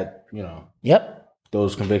also got,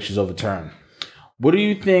 those convictions overturned. What do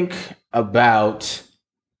you think about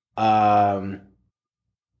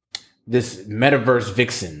this metaverse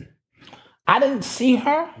vixen? I didn't see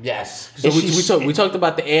her. Yes. So we talked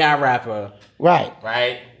about the AI rapper.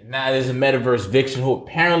 Right. Now there's a metaverse vixen who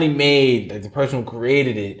apparently made, like the person who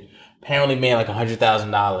created it, apparently made like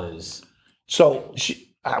 $100,000. So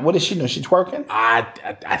what does she know? She twerking?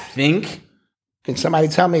 I think. Can somebody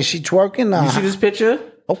tell me is she twerking? You see this picture?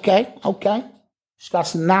 Okay. She's got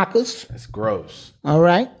some knockers. That's gross. All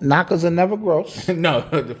right. Knockers are never gross. No,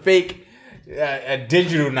 the fake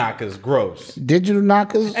digital knockers gross. Digital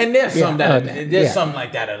knockers? And there's some some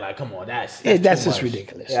like that are like, come on, that's just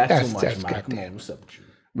ridiculous. Yeah, that's too much, that's Mike. Come on, what's up with you?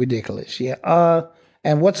 Ridiculous, yeah.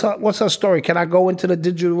 And what's her story? Can I go into the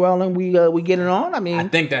digital realm and we get it on? I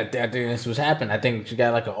think this was happening. I think she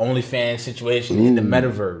got like an OnlyFans situation in the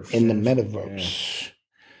metaverse. In the metaverse.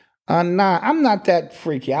 Nah, I'm not that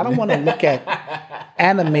freaky. I don't want to look at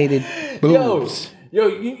animated boobs.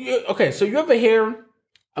 Okay, so you ever hear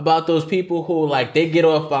about those people who like they get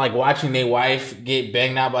off by like watching their wife get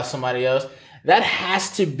banged out by somebody else? That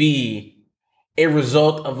has to be a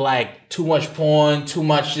result of like too much porn, too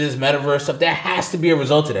much this metaverse stuff. That has to be a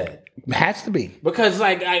result of that. It has to be. Because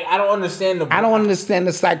like I don't understand I don't understand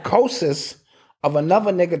the psychosis of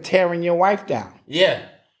another nigga tearing your wife down. Yeah.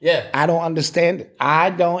 I don't understand it. I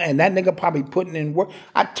don't, and that nigga probably putting in work.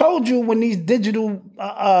 I told you when these digital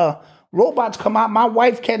robots come out, my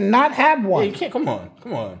wife cannot have one. Yeah, you can't. Come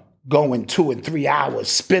on. Going 2 and 3 hours,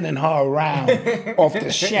 spinning her around off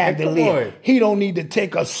the chandelier. He don't need to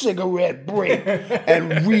take a cigarette break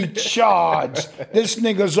and recharge. This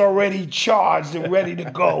nigga's already charged and ready to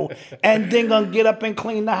go. And then gonna get up and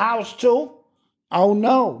clean the house too? Oh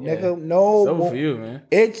no, nigga, no. It's over for you, man.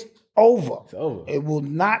 It's over. It's over. It will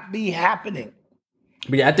not be happening.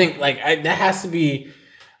 But yeah, I think like that has to be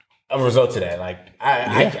a result to that. Like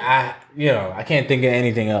I can't think of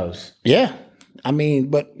anything else. Yeah. I mean,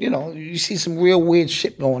 but you see some real weird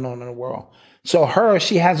shit going on in the world. So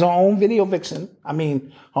she has her own Video Vixen. I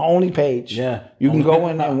mean, her only page. Yeah. You can go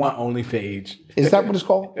in and watch. Only page. Is that what it's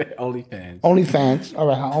called? OnlyFans. OnlyFans. All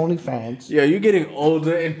right, her OnlyFans. Yeah, you're getting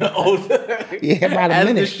older and older. Yeah, about a as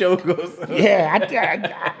minute. the show goes on. Yeah, I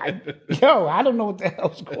don't know what the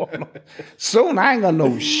hell's going on. Soon I ain't gonna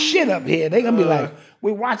know shit up here. They gonna be like,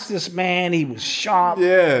 we watched this man. He was sharp.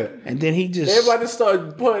 Yeah, and then he just everybody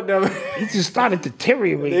start putting them. He just started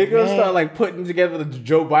deteriorating. They're gonna start like putting together the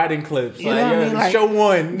Joe Biden clips. You know what I mean? Like, show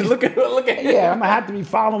one. Look at. Yeah, I'm gonna have to be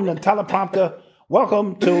following the teleprompter.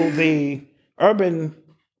 Welcome to the Urban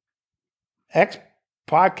X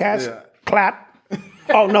podcast. Yeah. Clap.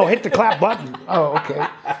 Oh no! Hit the clap button. Oh, okay.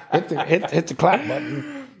 Hit the clap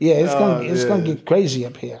button. Yeah, it's gonna get crazy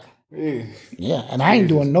up here. Yeah, and I ain't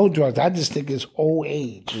doing no drugs. I just think it's old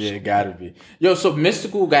age. Yeah, it gotta be. Yo, so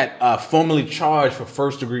Mystikal got formally charged for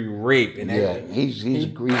first-degree rape. And he's a greasy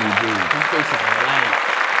dude. He's facing life.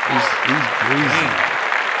 He's greasy.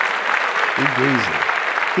 He's greasy.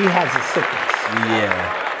 He has a sickness.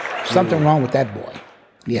 Yeah. Something wrong with that boy.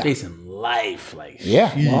 Yeah. Facing life.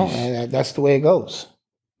 Yeah, well, that's the way it goes.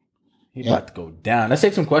 He's about to go down. Let's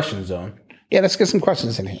take some questions, though. Yeah, let's get some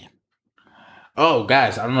questions in here. Oh,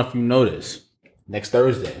 guys, I don't know if you know this. Next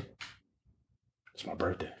Thursday, it's my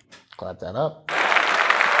birthday. Clap that up. Big 29.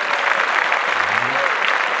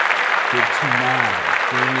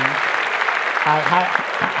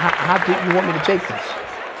 How deep you want me to take this?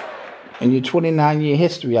 In your 29-year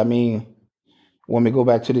history, I mean, want me to go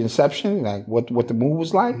back to the inception? Like what the move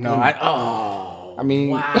was like? No, I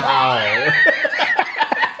mean, wow.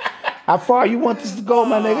 How far you want this to go,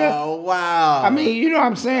 my nigga? Oh, wow. I mean, you know what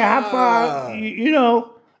I'm saying? How far, you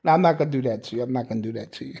know? No, I'm not going to do that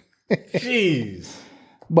to you. Jeez.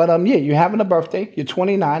 But, yeah, you're having a birthday. You're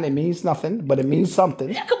 29. It means nothing, but it means something.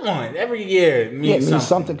 Yeah, come on. Every year it means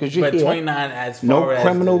something because you're here. 29 as far as... No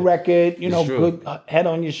criminal record, good head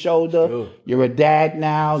on your shoulder. True. You're a dad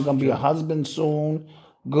now, going to be a husband soon.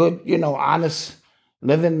 Good, honest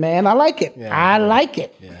living man. I like it. Yeah, I like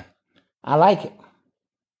it. Yeah. I like it.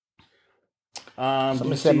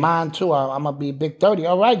 Somebody said mine too. I'm gonna be big 30.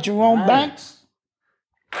 All right, Jerome Banks.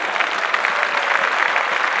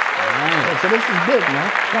 So this is big,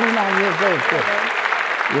 man. 29 years old is good.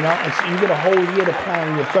 And so you get a whole year to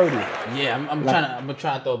plan your 30th. Yeah, I'm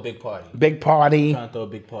trying to throw a big party. Big party. I'm trying to throw a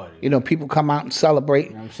big party. People come out and celebrate.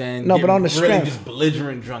 You know what I'm saying? No, but on the really strength. just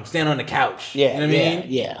belligerent drunk. Stand on the couch. Yeah, you know what I mean?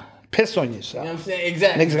 Yeah. Piss on yourself. You know what I'm saying?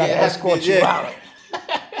 Exactly. Niggas got to escort you out.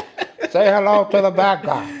 Say hello to the bad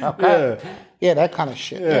guy. Okay. Yeah, that kind of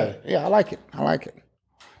shit. Yeah, I like it.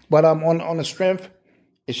 But on the strength,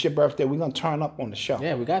 it's your birthday. We're gonna turn up on the show.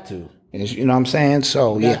 Yeah, we got to. You know what I'm saying?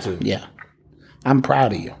 So yeah. I'm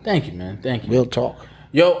proud of you. Thank you, man. Thank you. We'll talk.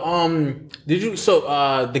 Yo, did you?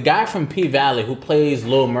 So the guy from P Valley who plays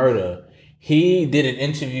Lil Murda, he did an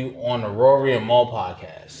interview on the Rory and Mal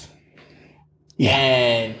podcast. Yeah,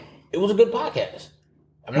 and it was a good podcast.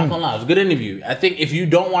 I'm not gonna lie, it was a good interview. I think if you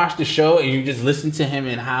don't watch the show and you just listen to him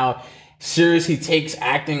and how serious he takes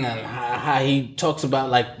acting and how he talks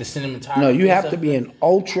about like the cinematography. No, you have to be an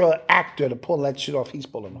ultra actor to pull that shit off he's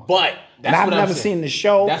pulling off. But that's I've never seen the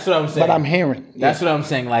show. That's what I'm saying. But I'm hearing. That's what I'm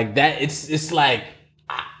saying. Like that, it's like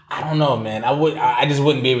I don't know, man. I just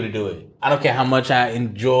wouldn't be able to do it. I don't care how much I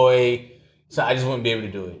enjoy, so I just wouldn't be able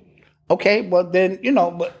to do it. Okay, well then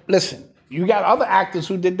but listen, you got other actors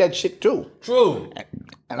who did that shit too. True.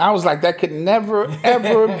 And I was like, that could never,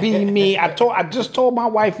 ever be me. I just told my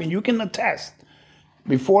wife, and you can attest,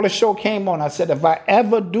 before the show came on, I said, if I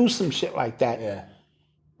ever do some shit like that,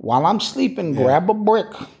 while I'm sleeping, grab a brick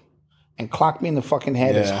and clock me in the fucking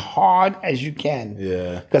head as hard as you can.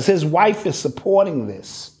 Yeah. Because his wife is supporting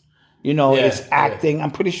this. It's acting.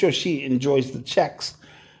 I'm pretty sure she enjoys the checks.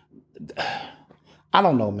 I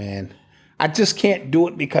don't know, man. I just can't do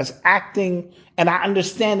it because acting, and I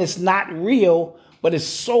understand it's not real, but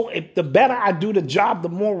the better I do the job, the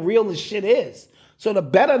more real the shit is. So the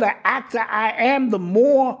better the actor I am, the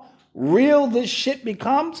more real this shit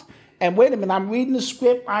becomes. And wait a minute, I'm reading the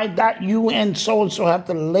script. I got you and so have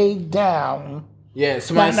to lay down. Yeah,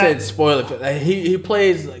 somebody said spoiler. He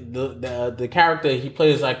plays like the character. He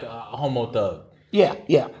plays like a homo thug. Yeah.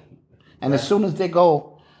 And as soon as they go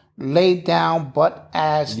lay down, butt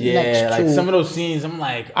ass next to. Like some of those scenes, I'm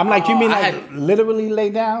like, you mean literally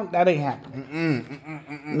lay down? That ain't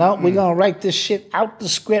happening. No, we're gonna write this shit out the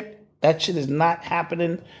script. That shit is not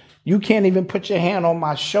happening. You can't even put your hand on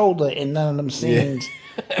my shoulder in none of them scenes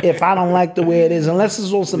if I don't like the way it is, unless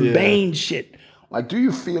it's on some Bane shit. Like, do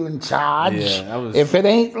you feel in charge? Yeah, if it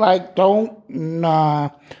ain't like, nah.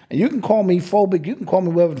 And you can call me phobic. You can call me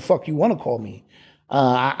whatever the fuck you want to call me.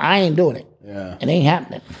 I ain't doing it. Yeah. It ain't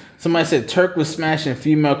happening. Somebody said Turk was smashing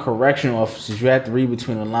female correctional officers. You have to read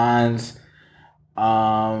between the lines.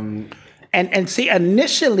 And see,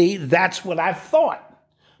 initially, that's what I thought.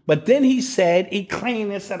 But then he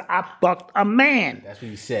claimed and said, I fucked a man. That's what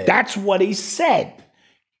he said. That's what he said.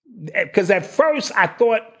 Because at first, I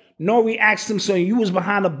thought Nori asked him, so you was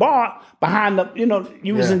behind the bar,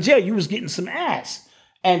 you was in jail, you was getting some ass.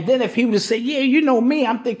 And then if he would have said, yeah, you know me,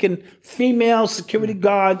 I'm thinking female security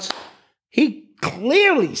guards. He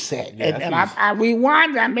clearly said, and I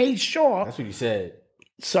rewound, I made sure. That's what he said.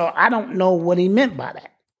 So I don't know what he meant by that.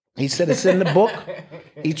 He said it's in the book.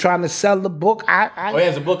 He's trying to sell the book. He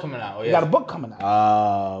has a book coming out. He got a book coming out.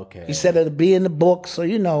 Oh, okay. He said it'll be in the book, so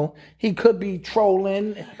he could be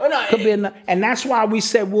trolling. And that's why we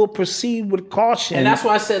said we'll proceed with caution. And that's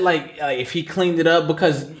why I said like if he cleaned it up,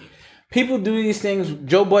 because people do these things.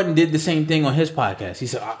 Joe Budden did the same thing on his podcast. He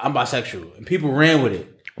said I'm bisexual, and people ran with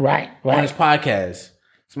it. Right. On his podcast.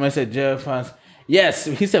 Somebody said Jeff Fonz. Yes,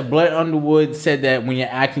 he said Blood Underwood said that when you're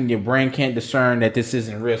acting, your brain can't discern that this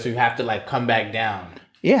isn't real, so you have to like come back down.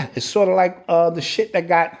 Yeah, it's sort of like the shit that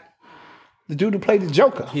got the dude who played the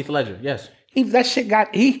Joker. Heath Ledger, yes.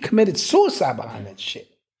 He committed suicide behind that shit.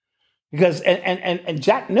 Because and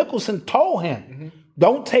Jack Nicholson told him,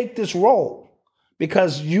 don't take this role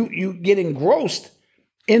because you get engrossed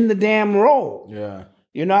in the damn role. Yeah.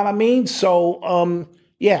 You know what I mean? So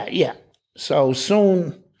yeah. So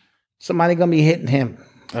soon somebody gonna be hitting him.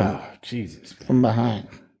 Oh, Jesus. From behind.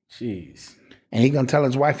 Jeez. And he gonna tell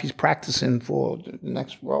his wife he's practicing for the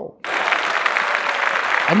next role.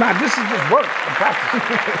 I'm not, this is just work. I'm practicing.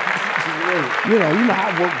 you know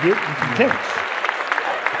how work gets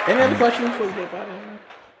intense. Any other questions before we get out of here?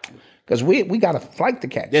 Because we got a flight to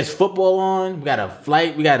catch. There's football on. We got a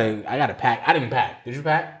flight. I got to pack. I didn't pack. Did you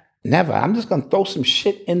pack? Never. I'm just gonna throw some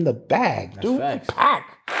shit in the bag, dude. Facts.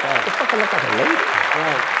 Pack. Facts. The fuck I look like a lady?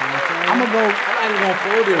 I'm gonna go. I'm not even gonna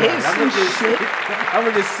fold it. I'm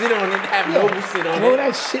gonna just sit on it. Have Noble sit on it. Throw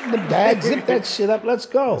that shit in the bag. Zip that shit up. Let's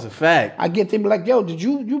go. That's a fact. I get them like, yo, did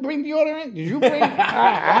you bring deodorant? Did you bring? All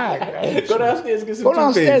right. Go downstairs and get some toothpaste. Go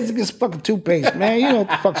downstairs and get some fucking toothpaste, man. You know what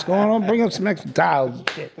the fuck's going on. Bring up some extra towels and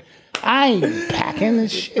shit. I ain't packing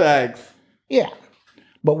this shit. Facts. Yeah,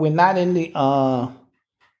 but we're not in the.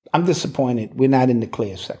 I'm disappointed. We're not in the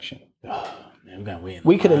clear section. Oh, man, we gotta wait.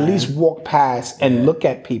 We could at least walk past and look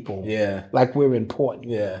at people. Yeah. Like we're important.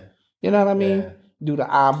 Yeah. You know what I mean? Yeah. Do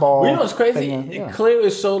the eyeball. Well, you know what's crazy? Yeah. Clear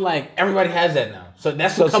is so like everybody has that now. So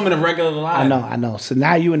that's becoming a regular line. I know. So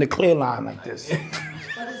now you in the clear line like this.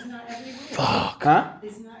 But it's not everywhere. Fuck. Huh?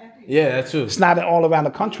 It's not everywhere. Yeah, that's true. It's not all around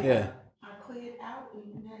the country. Yeah. I cleared out and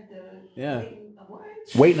you had to Yeah.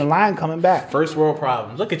 Waiting in line coming back. First world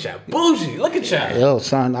problems. Look at y'all. Bougie. Look at y'all. Yo,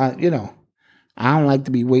 son, I don't like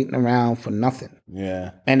to be waiting around for nothing.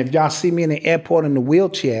 Yeah. And if y'all see me in the airport in the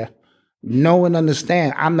wheelchair, know and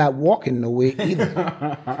understand I'm not walking nowhere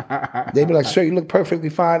either. They be like, sir, you look perfectly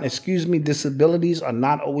fine. Excuse me, disabilities are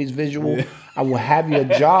not always visual. Yeah. I will have you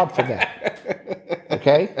a job for that.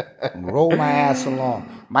 Okay? Roll my ass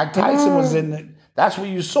along. Mike Tyson was that's where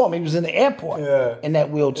you saw him. He was in the airport in that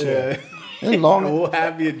wheelchair. Yeah. We'll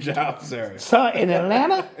have your job, sir. Son, in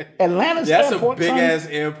Atlanta's that's airport. That's a big-ass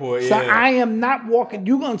airport, So I am not walking.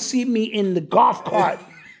 You're going to see me in the golf cart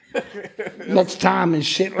next time and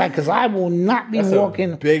shit. Because I will not be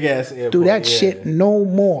walking big-ass airport. Through that shit no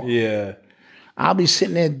more. Yeah. I'll be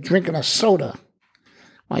sitting there drinking a soda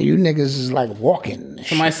while you niggas is like walking.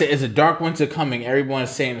 Somebody said, it's a dark winter coming.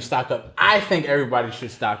 Everyone's saying to stock up. I think everybody should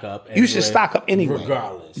stock up. You should stock up anyway.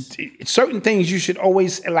 Regardless. Certain things you should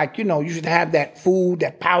always, you should have that food,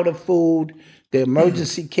 that powder food, the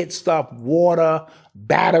emergency kit stuff, water,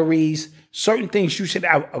 batteries. Certain things you should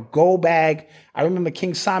have a go bag. I remember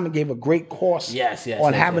King Simon gave a great course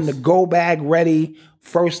on having the go bag ready,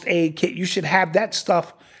 first aid kit. You should have that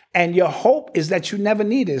stuff. And your hope is that you never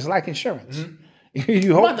need it. It's like insurance. Mm-hmm.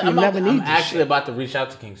 You hope you never need this. I'm actually about to reach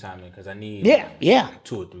out to King Simon because I need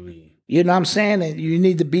 2 or 3. You know what I'm saying? And you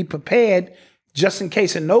need to be prepared just in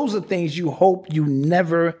case. And those are things you hope you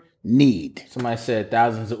never need. Somebody said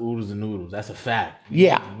thousands of oodles and noodles. That's a fact.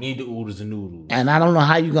 You need the oodles and noodles. And I don't know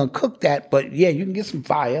how you're going to cook that, but yeah, you can get some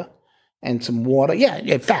fire and some water.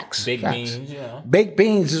 Yeah, facts. Baked facts. beans, Baked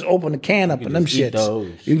beans, just open the can up and them shits.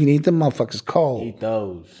 Those. You can eat them motherfuckers cold. Eat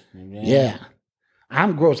those. Man. Yeah.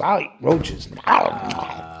 I'm gross. I'll eat roaches.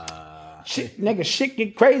 Shit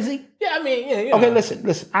get crazy. Yeah, I mean, yeah. Okay,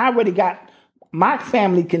 listen. I already got my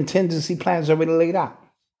family contingency plans already laid out.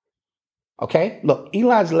 Okay? Look,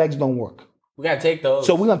 Eli's legs don't work. We got to take those.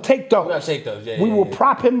 So we're going to take those. We got to take those, We will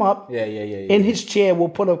prop him up. Yeah. In his chair. We'll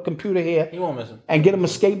put a computer here. He won't miss him. And get him a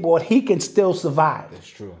skateboard. He can still survive. That's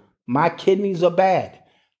true. My kidneys are bad.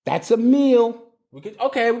 That's a meal. We can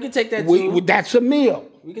take that too. That's a meal.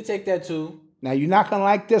 We can take that too. Now you're not gonna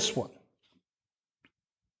like this one.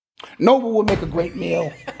 Noble would make a great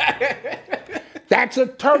meal. That's a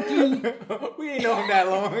turkey. We ain't known him that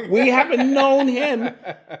long. We haven't known him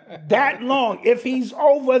that long. If he's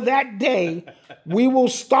over that day, we will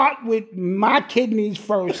start with my kidneys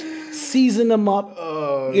first, season them up.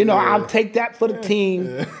 I'll take that for the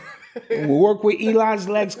team. We'll work with Eli's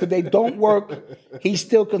legs because they don't work. He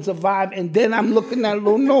still can survive. And then I'm looking at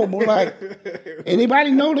little Noble like,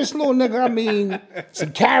 anybody know this little nigga? I mean,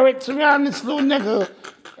 some carrots around this little nigga.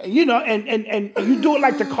 And you do it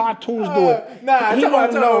like the cartoons do it. Nah, he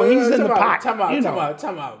won't know. He's in the pot. Time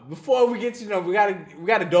out. Before we get to, we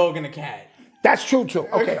got a dog and a cat. That's true.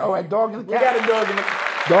 Okay, all right, dog and a cat. We got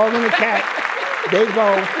a dog and a cat. They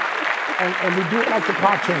go. And we do it like the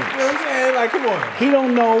cartoons. You know what I'm saying? Like, come on. He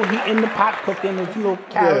don't know he in the pot cooking his little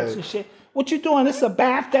carrots and shit. What you doing? This is a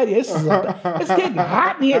bath, Daddy. It's getting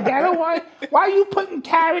hot in here, Daddy. Why are you putting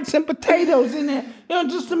carrots and potatoes in there?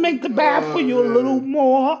 Just to make the bath for you a little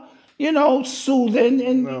more, soothing.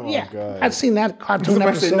 And God. I've seen that cartoon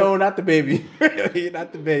episode. Said, no, not the baby.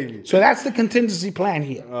 Not the baby. So that's the contingency plan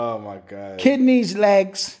here. Oh my God. Kidneys,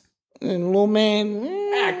 legs, and little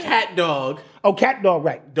man. Cat, dog. Oh, cat, dog,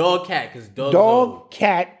 right. Dog, cat, because dog. Dog,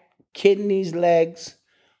 cat, kidneys, legs.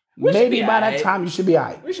 Maybe by that time you should be all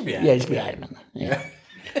right. We should be all right. Yeah, you should be all right, man. Yeah.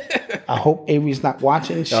 I hope Avery's not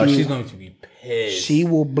watching. She's going to be pissed. She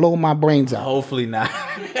will blow my brains out. Hopefully not.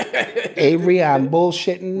 Avery, I'm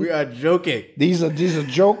bullshitting. We are joking. These are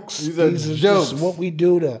jokes. These are jokes. Just what we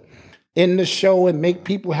do to end the show and make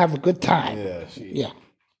people have a good time. Yeah.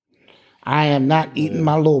 I am not eating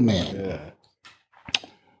my little man. Yeah.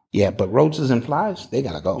 Yeah, but roaches and flies, they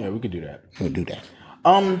gotta go. Yeah, we could do that. We'll do that.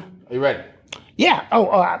 Are you ready? Yeah.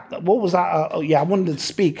 What was I? I wanted to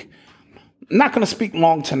speak. I'm not going to speak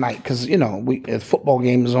long tonight because, the football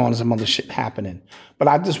game is on and some other shit happening. But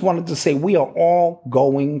I just wanted to say we are all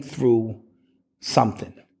going through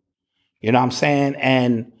something. You know what I'm saying?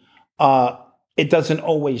 And it doesn't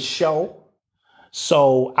always show.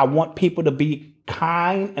 So I want people to be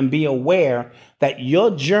kind and be aware that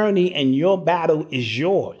your journey and your battle is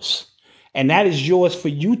yours. And that is yours for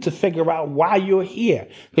you to figure out why you're here.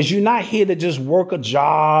 Because you're not here to just work a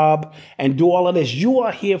job and do all of this. You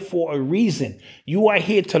are here for a reason. You are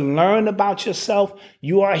here to learn about yourself.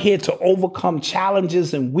 You are here to overcome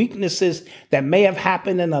challenges and weaknesses that may have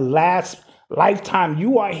happened in the last lifetime.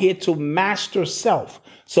 You are here to master self.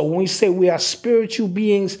 So when we say we are spiritual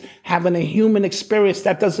beings having a human experience,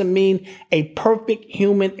 that doesn't mean a perfect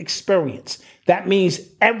human experience. That means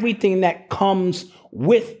everything that comes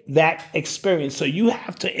with that experience. So you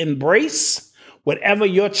have to embrace whatever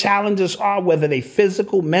your challenges are, whether they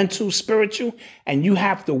physical, mental, spiritual, and you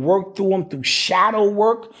have to work through them through shadow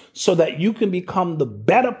work so that you can become the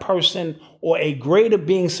better person or a greater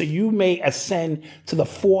being so you may ascend to the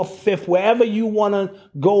 4th, 5th, wherever you want to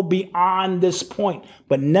go beyond this point.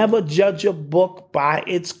 But never judge a book by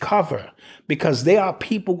its cover because there are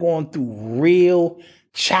people going through real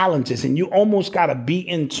challenges and you almost got to be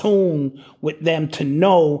in tune with them to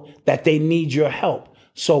know that they need your help.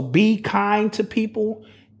 So be kind to people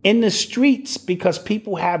in the streets because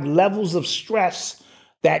people have levels of stress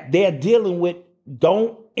that they're dealing with.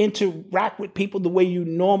 Don't interact with people the way you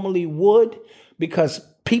normally would because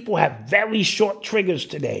people have very short triggers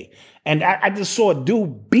today. And I just saw a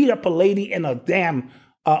dude beat up a lady in a damn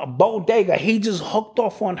bodega. He just hooked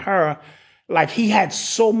off on her. Like he had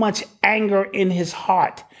so much anger in his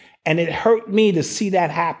heart and it hurt me to see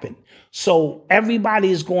that happen. So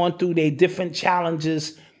everybody is going through their different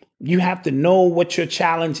challenges. You have to know what your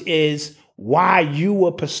challenge is, why you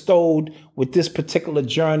were bestowed with this particular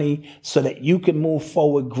journey so that you can move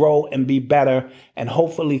forward, grow and be better. And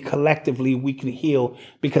hopefully collectively we can heal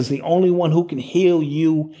because the only one who can heal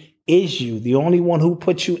you is you. The only one who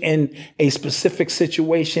puts you in a specific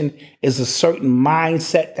situation is a certain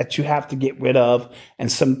mindset that you have to get rid of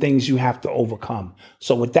and some things you have to overcome.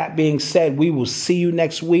 So with that being said, we will see you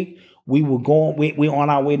next week. We're on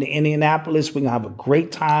our way to Indianapolis. We're going to have a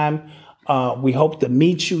great time. We hope to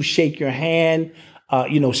meet you, shake your hand,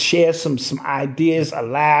 share some ideas, a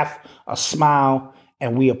laugh, a smile,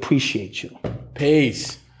 and we appreciate you.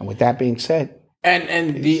 Peace. And with that being said,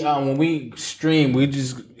 and the when we stream,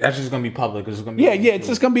 that's just gonna be public. It's gonna be it's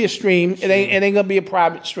just gonna be a stream. It ain't gonna be a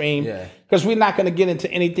private stream. Yeah, because we're not gonna get into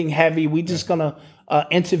anything heavy. We just gonna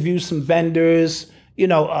interview some vendors.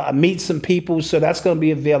 Meet some people. So that's gonna be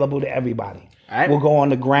available to everybody. All right. We'll go on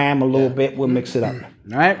the gram a little bit. We'll mix it up.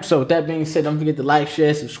 All right. So with that being said, don't forget to like,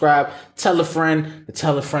 share, subscribe, tell a friend,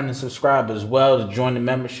 and subscribe as well to join the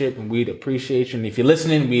membership. And we'd appreciate you. And if you're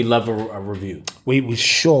listening, we'd love a review. We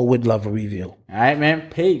sure would love a review. All right, man.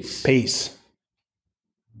 Peace. Peace.